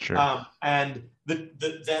 Sure. And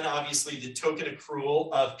then obviously the token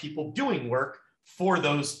accrual of people doing work for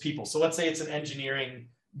those people. So let's say it's an engineering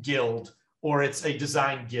guild or it's a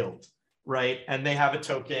design guild, right? And they have a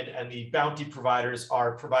token and the bounty providers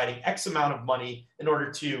are providing X amount of money in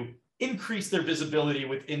order to increase their visibility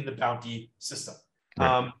within the bounty system.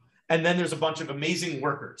 Right. And then there's a bunch of amazing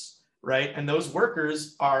workers, right? And those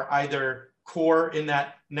workers are either core in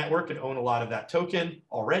that network and own a lot of that token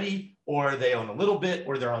already, or they own a little bit,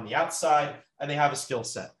 or they're on the outside and they have a skill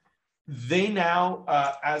set. They now,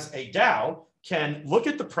 as a DAO, can look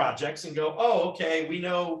at the projects and go, oh, okay, we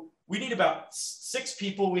know we need about 6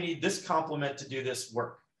 people. We need this complement to do this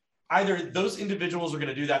work. Either those individuals are going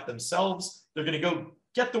to do that themselves, they're going to go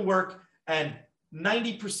get the work, and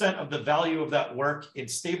 90% of the value of that work in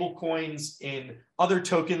stable coins, in other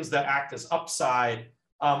tokens that act as upside,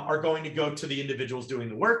 are going to go to the individuals doing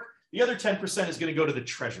the work. The other 10% is going to go to the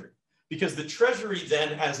treasury, because the treasury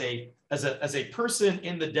then, as a person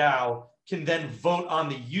in the DAO, can then vote on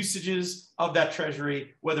the usages of that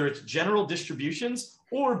treasury, whether it's general distributions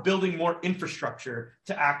or building more infrastructure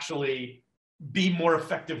to actually be more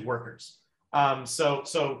effective workers.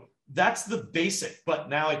 So that's the basic, but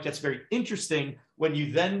now it gets very interesting when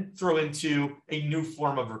you then throw into a new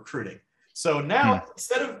form of recruiting. So now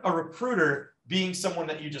instead of a recruiter being someone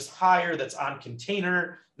that you just hire that's on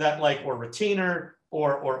container, or retainer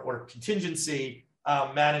or contingency,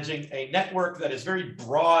 managing a network that is very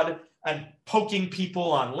broad and poking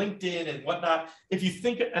people on LinkedIn and whatnot. If you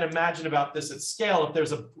think and imagine about this at scale, if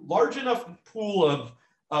there's a large enough pool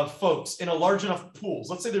of folks in a large enough pools,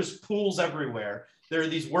 let's say there's pools everywhere. There are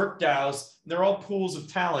these work DAOs, they're all pools of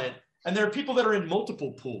talent, and there are people that are in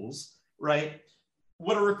multiple pools, right?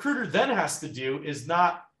 What a recruiter then has to do is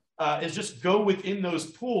just go within those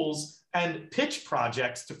pools and pitch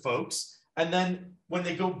projects to folks. And then when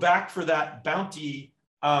they go back for that bounty,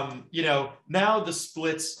 now the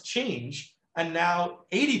splits change, and now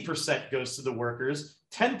 80% goes to the workers,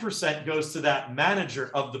 10% goes to that manager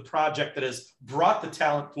of the project that has brought the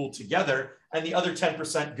talent pool together, and the other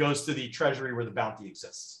 10% goes to the treasury where the bounty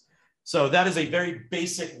exists. So that is a very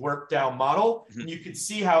basic work DAO model. And you can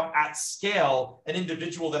see how at scale, an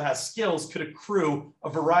individual that has skills could accrue a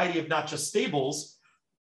variety of not just stables,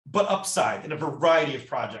 but upside in a variety of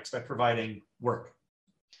projects by providing work.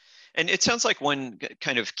 And it sounds like one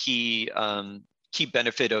kind of key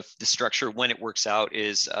benefit of the structure when it works out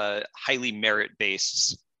is highly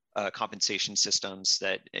merit-based compensation systems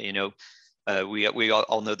that, we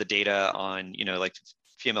all know the data on, like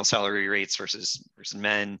female salary rates versus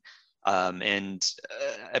men. I'm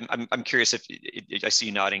curious if I see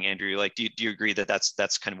you nodding, Andrew, do you agree that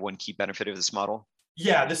that's kind of one key benefit of this model?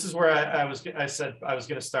 Yeah, this is where I said I was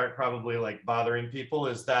going to start probably bothering people,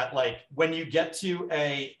 is that when you get to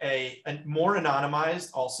a more anonymized,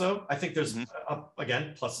 also, I think there's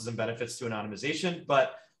again, pluses and benefits to anonymization,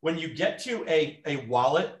 but when you get to a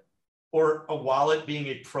wallet, or a wallet being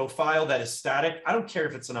a profile that is static, I don't care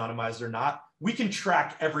if it's anonymized or not, we can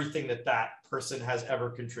track everything that person has ever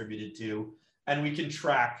contributed to, and we can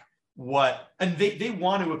track and they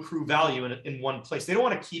want to accrue value in one place. They don't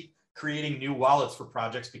want to keep creating new wallets for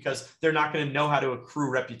projects because they're not going to know how to accrue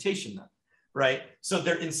reputation then, right? So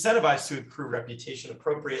they're incentivized to accrue reputation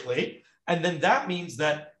appropriately. And then that means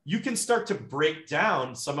that you can start to break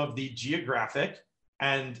down some of the geographic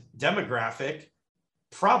and demographic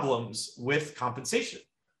problems with compensation,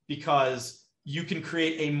 because you can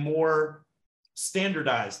create a more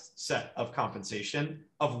standardized set of compensation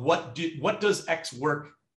of what does X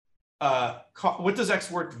work, what does X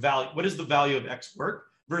work value, what is the value of X work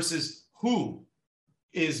versus who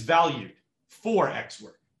is valued for X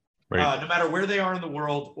work, right? No matter where they are in the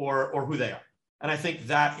world or who they are. And I think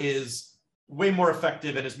that is way more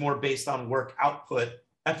effective and is more based on work output,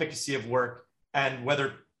 efficacy of work, and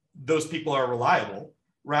whether those people are reliable,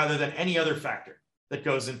 rather than any other factor that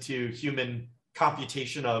goes into human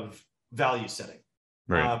computation of value setting.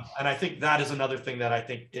 Right. And I think that is another thing that I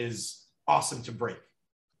think is awesome to break.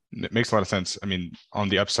 It makes a lot of sense. I mean, on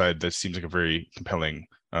the upside, that seems like a very compelling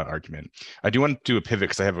argument. I do want to do a pivot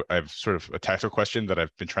because I have sort of a tactical question that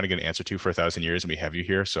I've been trying to get an answer to for 1,000 years, and we have you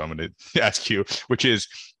here, so I'm going to ask you, which is,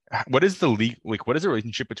 what is the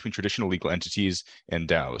relationship between traditional legal entities and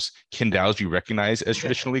DAOs? Can DAOs be recognized as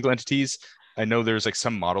traditional legal entities? I know there's like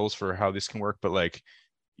some models for how this can work, but like,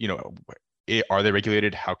 you know, are they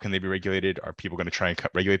regulated? How can they be regulated? Are people going to try and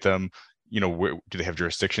regulate them? You know, do they have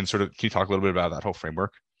jurisdiction? Sort of, can you talk a little bit about that whole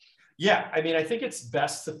framework? Yeah, I mean, I think it's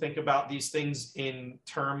best to think about these things in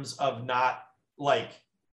terms of not like,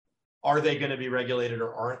 are they going to be regulated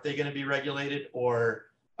or aren't they going to be regulated? Or,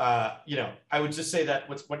 you know, I would just say that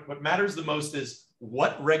what matters the most is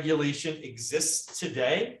what regulation exists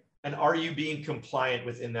today, and are you being compliant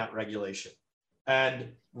within that regulation?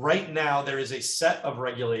 And right now, there is a set of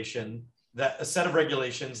regulations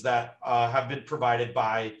that have been provided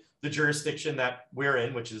by the jurisdiction that we're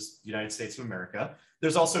in, which is the United States of America.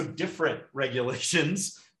 There's also different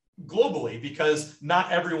regulations globally because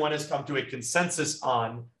not everyone has come to a consensus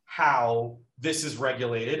on how this is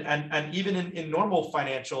regulated. And even in normal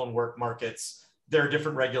financial and work markets, there are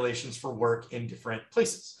different regulations for work in different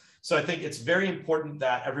places. So I think it's very important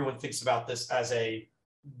that everyone thinks about this as a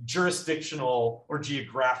jurisdictional or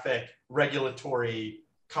geographic regulatory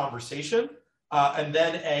conversation, and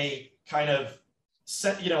then a kind of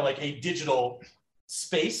set, you know, like a digital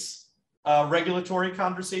space regulatory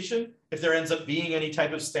conversation. If there ends up being any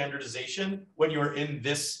type of standardization when you're in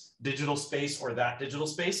this digital space or that digital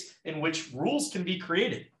space, in which rules can be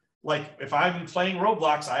created. Like if I'm playing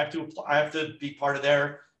Roblox, I have to be part of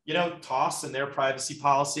their, you know, TOS and their privacy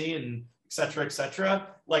policy and et cetera, et cetera.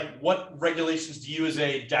 Like what regulations do you as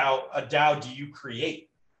a DAO do you create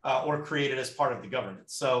or create it as part of the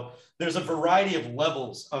governance? So there's a variety of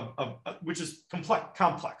levels of which is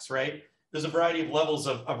complex, right? There's a variety of levels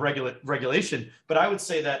of regulation, but I would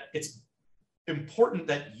say that it's important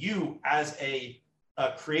that you as a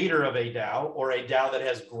creator of a DAO or a DAO that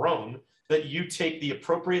has grown, that you take the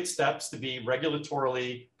appropriate steps to be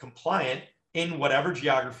regulatorily compliant in whatever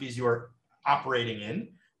geographies you are operating in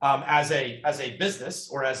as a business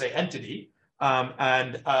or as an entity,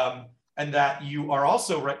 and that you are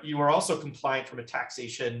also compliant from a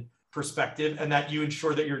taxation perspective, and that you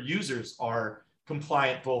ensure that your users are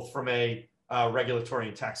compliant both from a regulatory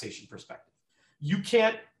and taxation perspective. You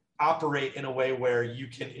can't operate in a way where you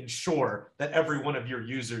can ensure that every one of your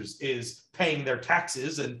users is paying their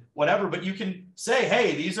taxes and whatever, but you can say,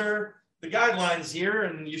 hey, these are the guidelines here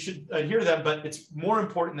and you should adhere to them, but it's more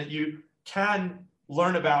important that you can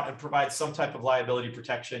learn about and provide some type of liability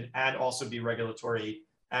protection and also be regulatory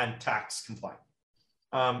and tax compliant.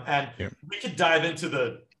 We could dive into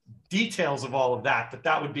the details of all of that, but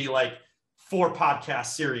that would be like 4 podcast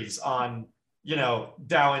series on, you know,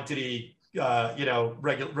 DAO entity, you know,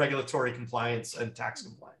 regulatory compliance and tax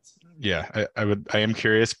compliance. Yeah, I am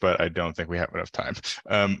curious, but I don't think we have enough time.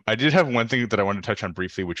 I did have one thing that I wanted to touch on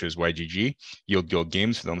briefly, which is YGG, Yield Guild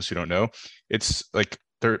Games, for those who don't know. It's like,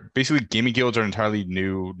 they're basically, gaming guilds are an entirely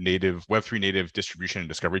new native Web3 native distribution and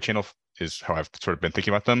discovery channel is how I've sort of been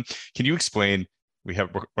thinking about them. Can you explain, we're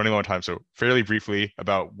running low on time, so fairly briefly,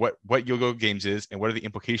 about what Yield Guild Games is and what are the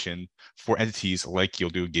implications for entities like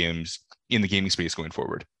Yield Guild Games in the gaming space going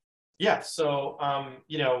forward? Yeah, so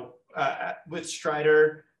you know, with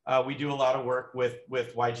Strider, we do a lot of work with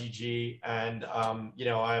YGG, and you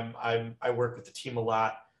know, I work with the team a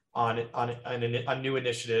lot on new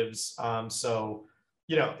initiatives. So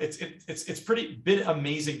you know, it's pretty been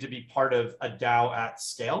amazing to be part of a DAO at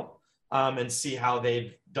scale and see how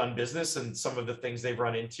they've done business and some of the things they've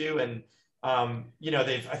run into, and you know,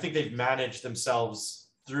 I think they've managed themselves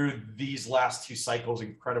through these last 2 cycles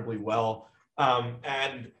incredibly well,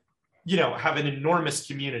 and you know, have an enormous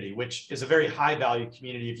community, which is a very high value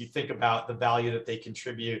community if you think about the value that they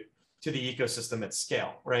contribute to the ecosystem at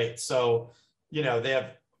scale, right? So, you know,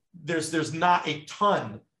 there's not a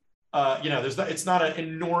ton, you know, it's not an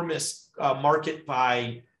enormous market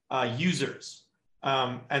by users.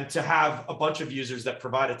 And to have a bunch of users that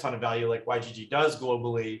provide a ton of value like YGG does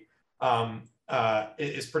globally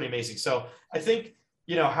is pretty amazing. So I think,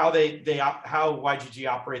 you know, how YGG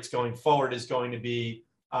operates going forward is going to be,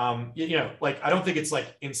 you know, like, I don't think it's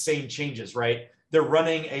like insane changes, right? They're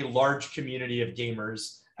running a large community of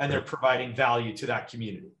gamers and they're providing value to that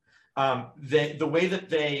community. The way that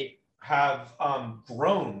they have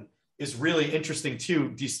grown is really interesting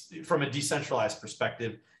too, from a decentralized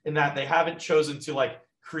perspective, in that they haven't chosen to like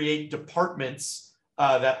create departments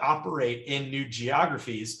that operate in new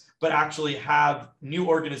geographies, but actually have new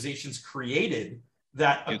organizations created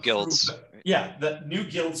that new guilds. Yeah, that new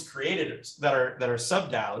guilds created that are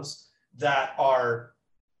sub-DAOs that are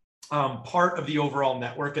part of the overall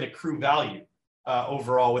network and accrue value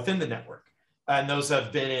overall within the network. And those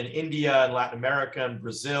have been in India and Latin America and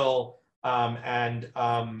Brazil and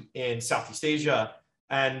in Southeast Asia,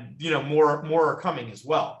 and more are coming as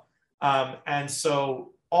well. And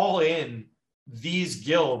so all in, these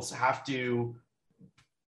guilds have to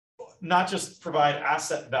not just provide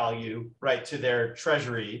asset value, right, to their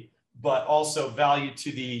treasury, but also value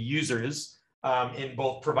to the users in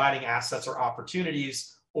both providing assets or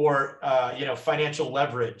opportunities or financial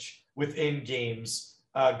leverage within games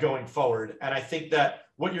going forward. And I think that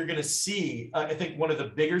what you're going to see, I think one of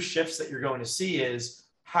the bigger shifts that you're going to see is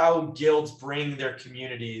how guilds bring their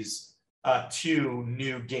communities to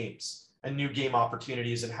new games and new game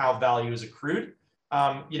opportunities and how value is accrued.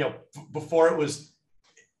 Before it was,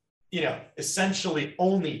 essentially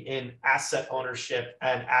only in asset ownership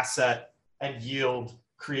and asset and yield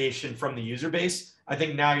creation from the user base. I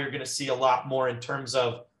think now you're going to see a lot more in terms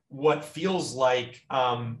of what feels like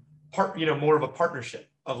more of a partnership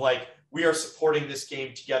of like, we are supporting this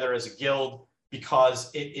game together as a guild because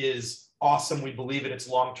it is awesome. We believe in its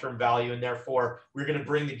long-term value, and therefore we're going to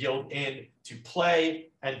bring the guild in to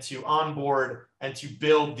play and to onboard and to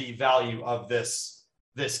build the value of this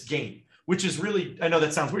game, which is really, I know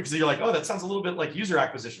that sounds weird because you're like, oh, that sounds a little bit like user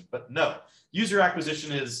acquisition, but no, user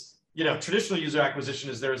acquisition is, traditional user acquisition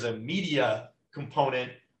is there's a media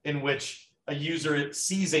component in which a user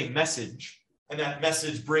sees a message and that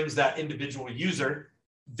message brings that individual user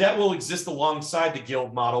that will exist alongside the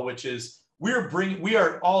guild model, which is we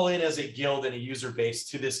are all in as a guild and a user base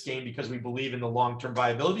to this game because we believe in the long-term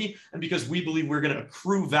viability and because we believe we're going to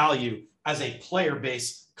accrue value as a player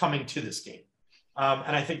base coming to this game.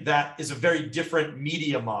 And I think that is a very different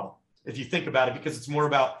media model, if you think about it, because it's more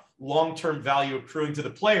about long-term value accruing to the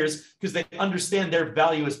players because they understand their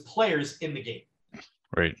value as players in the game.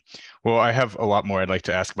 Right. Well, I have a lot more I'd like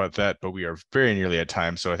to ask about that, but we are very nearly at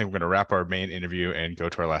time. So I think we're going to wrap our main interview and go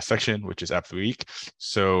to our last section, which is App of the Week.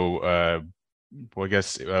 So I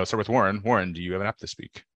guess I'll start with Warren. Warren, do you have an app this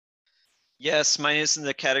week? Yes, mine is in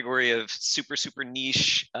the category of super, super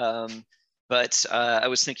niche. But I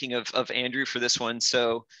was thinking of Andrew for this one.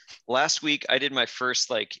 So last week I did my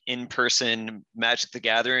first in-person Magic the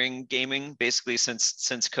Gathering gaming, basically since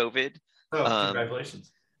COVID. Oh,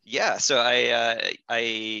 congratulations. Yeah, so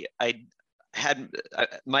I had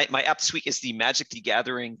my app this week is the Magic the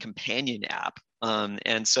Gathering companion app.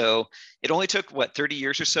 And so it only took 30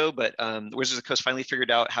 years or so, but Wizards of the Coast finally figured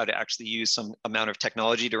out how to actually use some amount of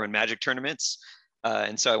technology to run Magic tournaments.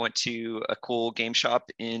 And so I went to a cool game shop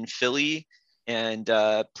in Philly and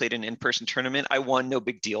played an in-person tournament. I won, no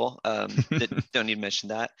big deal. Don't need to mention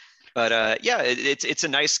that. But it's a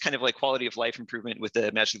nice kind of quality of life improvement with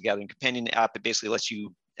the Magic the Gathering companion app. It basically lets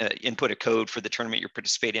you input a code for the tournament you're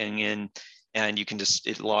participating in, and you can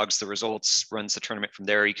it logs the results, runs the tournament from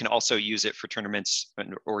there. You can also use it for tournaments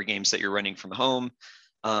or games that you're running from home.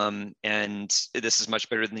 And this is much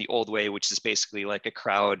better than the old way, which is basically like a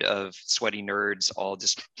crowd of sweaty nerds all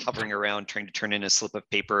just hovering around trying to turn in a slip of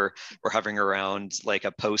paper or hovering around like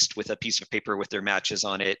a post with a piece of paper with their matches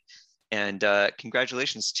on it. And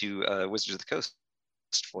congratulations to Wizards of the Coast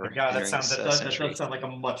for that does sound like a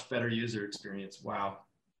much better user experience. Wow.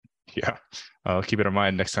 Yeah, I'll keep it in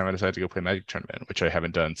mind next time I decide to go play Magic Tournament, which I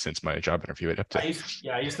haven't done since my job interview at Update.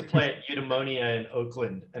 I used to play at Eudaimonia in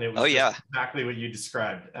Oakland, and it was exactly what you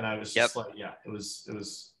described. And I was just it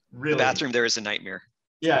was really. The bathroom there is a nightmare.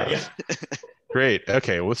 Yeah. Great.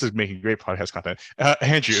 Okay, well, this is making great podcast content.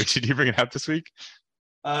 Andrew, did you bring an app this week?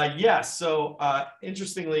 So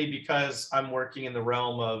interestingly, because I'm working in the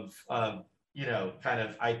realm of kind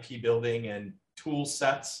of IP building and tool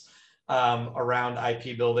sets around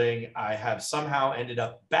IP building, I have somehow ended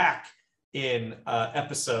up back in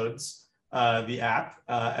Episodes, the app,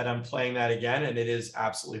 and I'm playing that again, and it is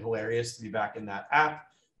absolutely hilarious to be back in that app.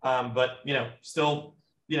 But still,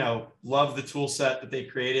 love the tool set that they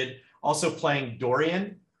created. Also playing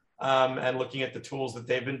Dorian and looking at the tools that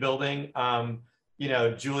they've been building.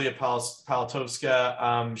 Julia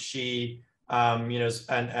Palatovska, she,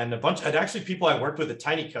 and a bunch, and actually people I worked with at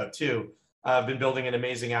TinyCo too. I've been building an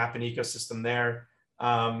amazing app and ecosystem there,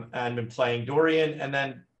 and been playing Dorian. And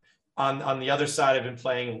then on the other side, I've been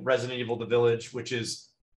playing Resident Evil: The Village, which is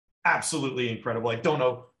absolutely incredible. I don't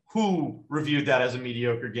know who reviewed that as a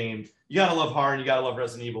mediocre game. You gotta love horror and you gotta love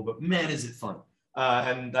Resident Evil, but man, is it fun.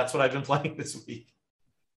 And that's what I've been playing this week.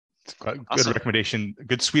 It's quite good Awesome. recommendation,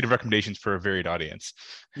 good suite of recommendations for a varied audience.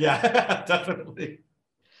 Yeah, definitely.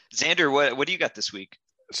 Xander, what do you got this week?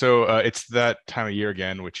 So it's that time of year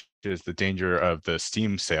again, which is the danger of the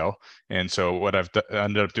Steam sale. And so what I've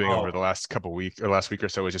ended up doing over the last couple weeks or last week or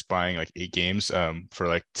so is just buying like 8 games for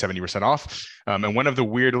like 70% off. And one of the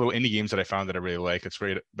weird little indie games that I found that I really like, it's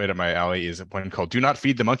right up my alley, is one called Do Not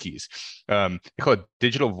Feed the Monkeys. They call it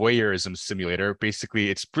Digital Voyeurism Simulator. Basically,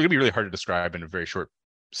 it's going to be really hard to describe in a very short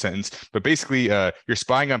sentence, but basically you're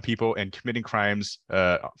spying on people and committing crimes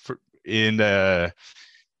in a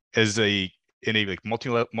like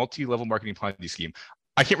multi-level marketing Ponzi scheme.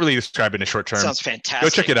 I can't really describe it in a short term. Sounds fantastic. Go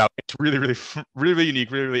check it out. It's really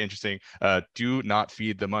unique, really interesting. Do not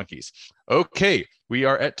feed the monkeys. Okay, we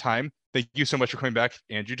are at time. Thank you so much for coming back,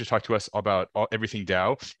 Andrew, to talk to us about everything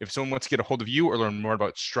DAO. If someone wants to get a hold of you or learn more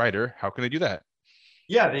about Strider, how can they do that?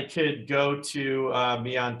 Yeah, they could go to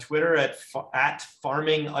me on Twitter at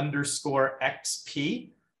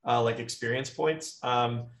farming_XP, like experience points.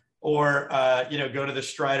 Or go to the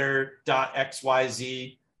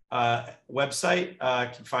strider.xyz website. You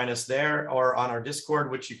can find us there, or on our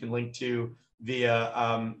Discord, which you can link to via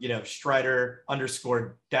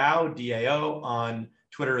Strider_DAO, DAO on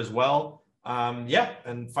Twitter as well.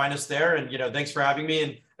 And find us there. And thanks for having me.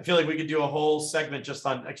 And I feel like we could do a whole segment just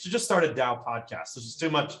start a DAO podcast. There's just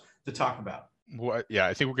too much to talk about. Well, yeah,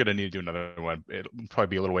 I think we're gonna need to do another one. It'll probably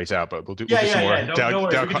be a little ways out, but we'll do. Yeah. No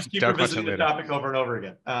worries. We can just keep revisiting the topic over and over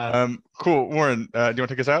again. Cool, Warren. Do you want to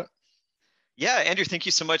take us out? Yeah, Andrew, thank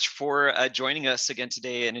you so much for joining us again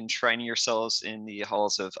today and enshrining yourselves in the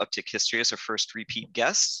halls of Uptick history as our first repeat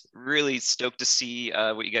guest. Really stoked to see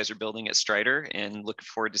what you guys are building at Strider, and looking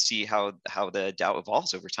forward to see how the DAO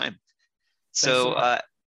evolves over time. So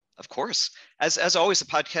of course, as always, the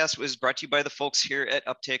podcast was brought to you by the folks here at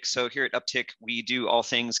Uptick. So here at Uptick, we do all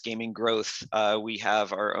things gaming growth. We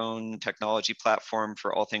have our own technology platform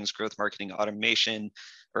for all things growth marketing automation,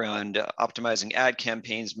 around optimizing ad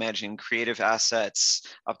campaigns, managing creative assets,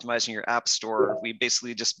 optimizing your app store. We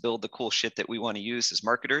basically just build the cool shit that we want to use as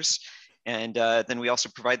marketers. And then we also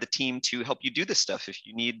provide the team to help you do this stuff if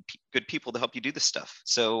you need good people to help you do this stuff.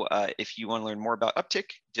 So if you want to learn more about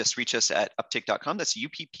Uptick, just reach us at uptick.com. That's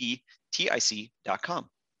upptic.com.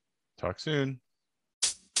 Talk soon.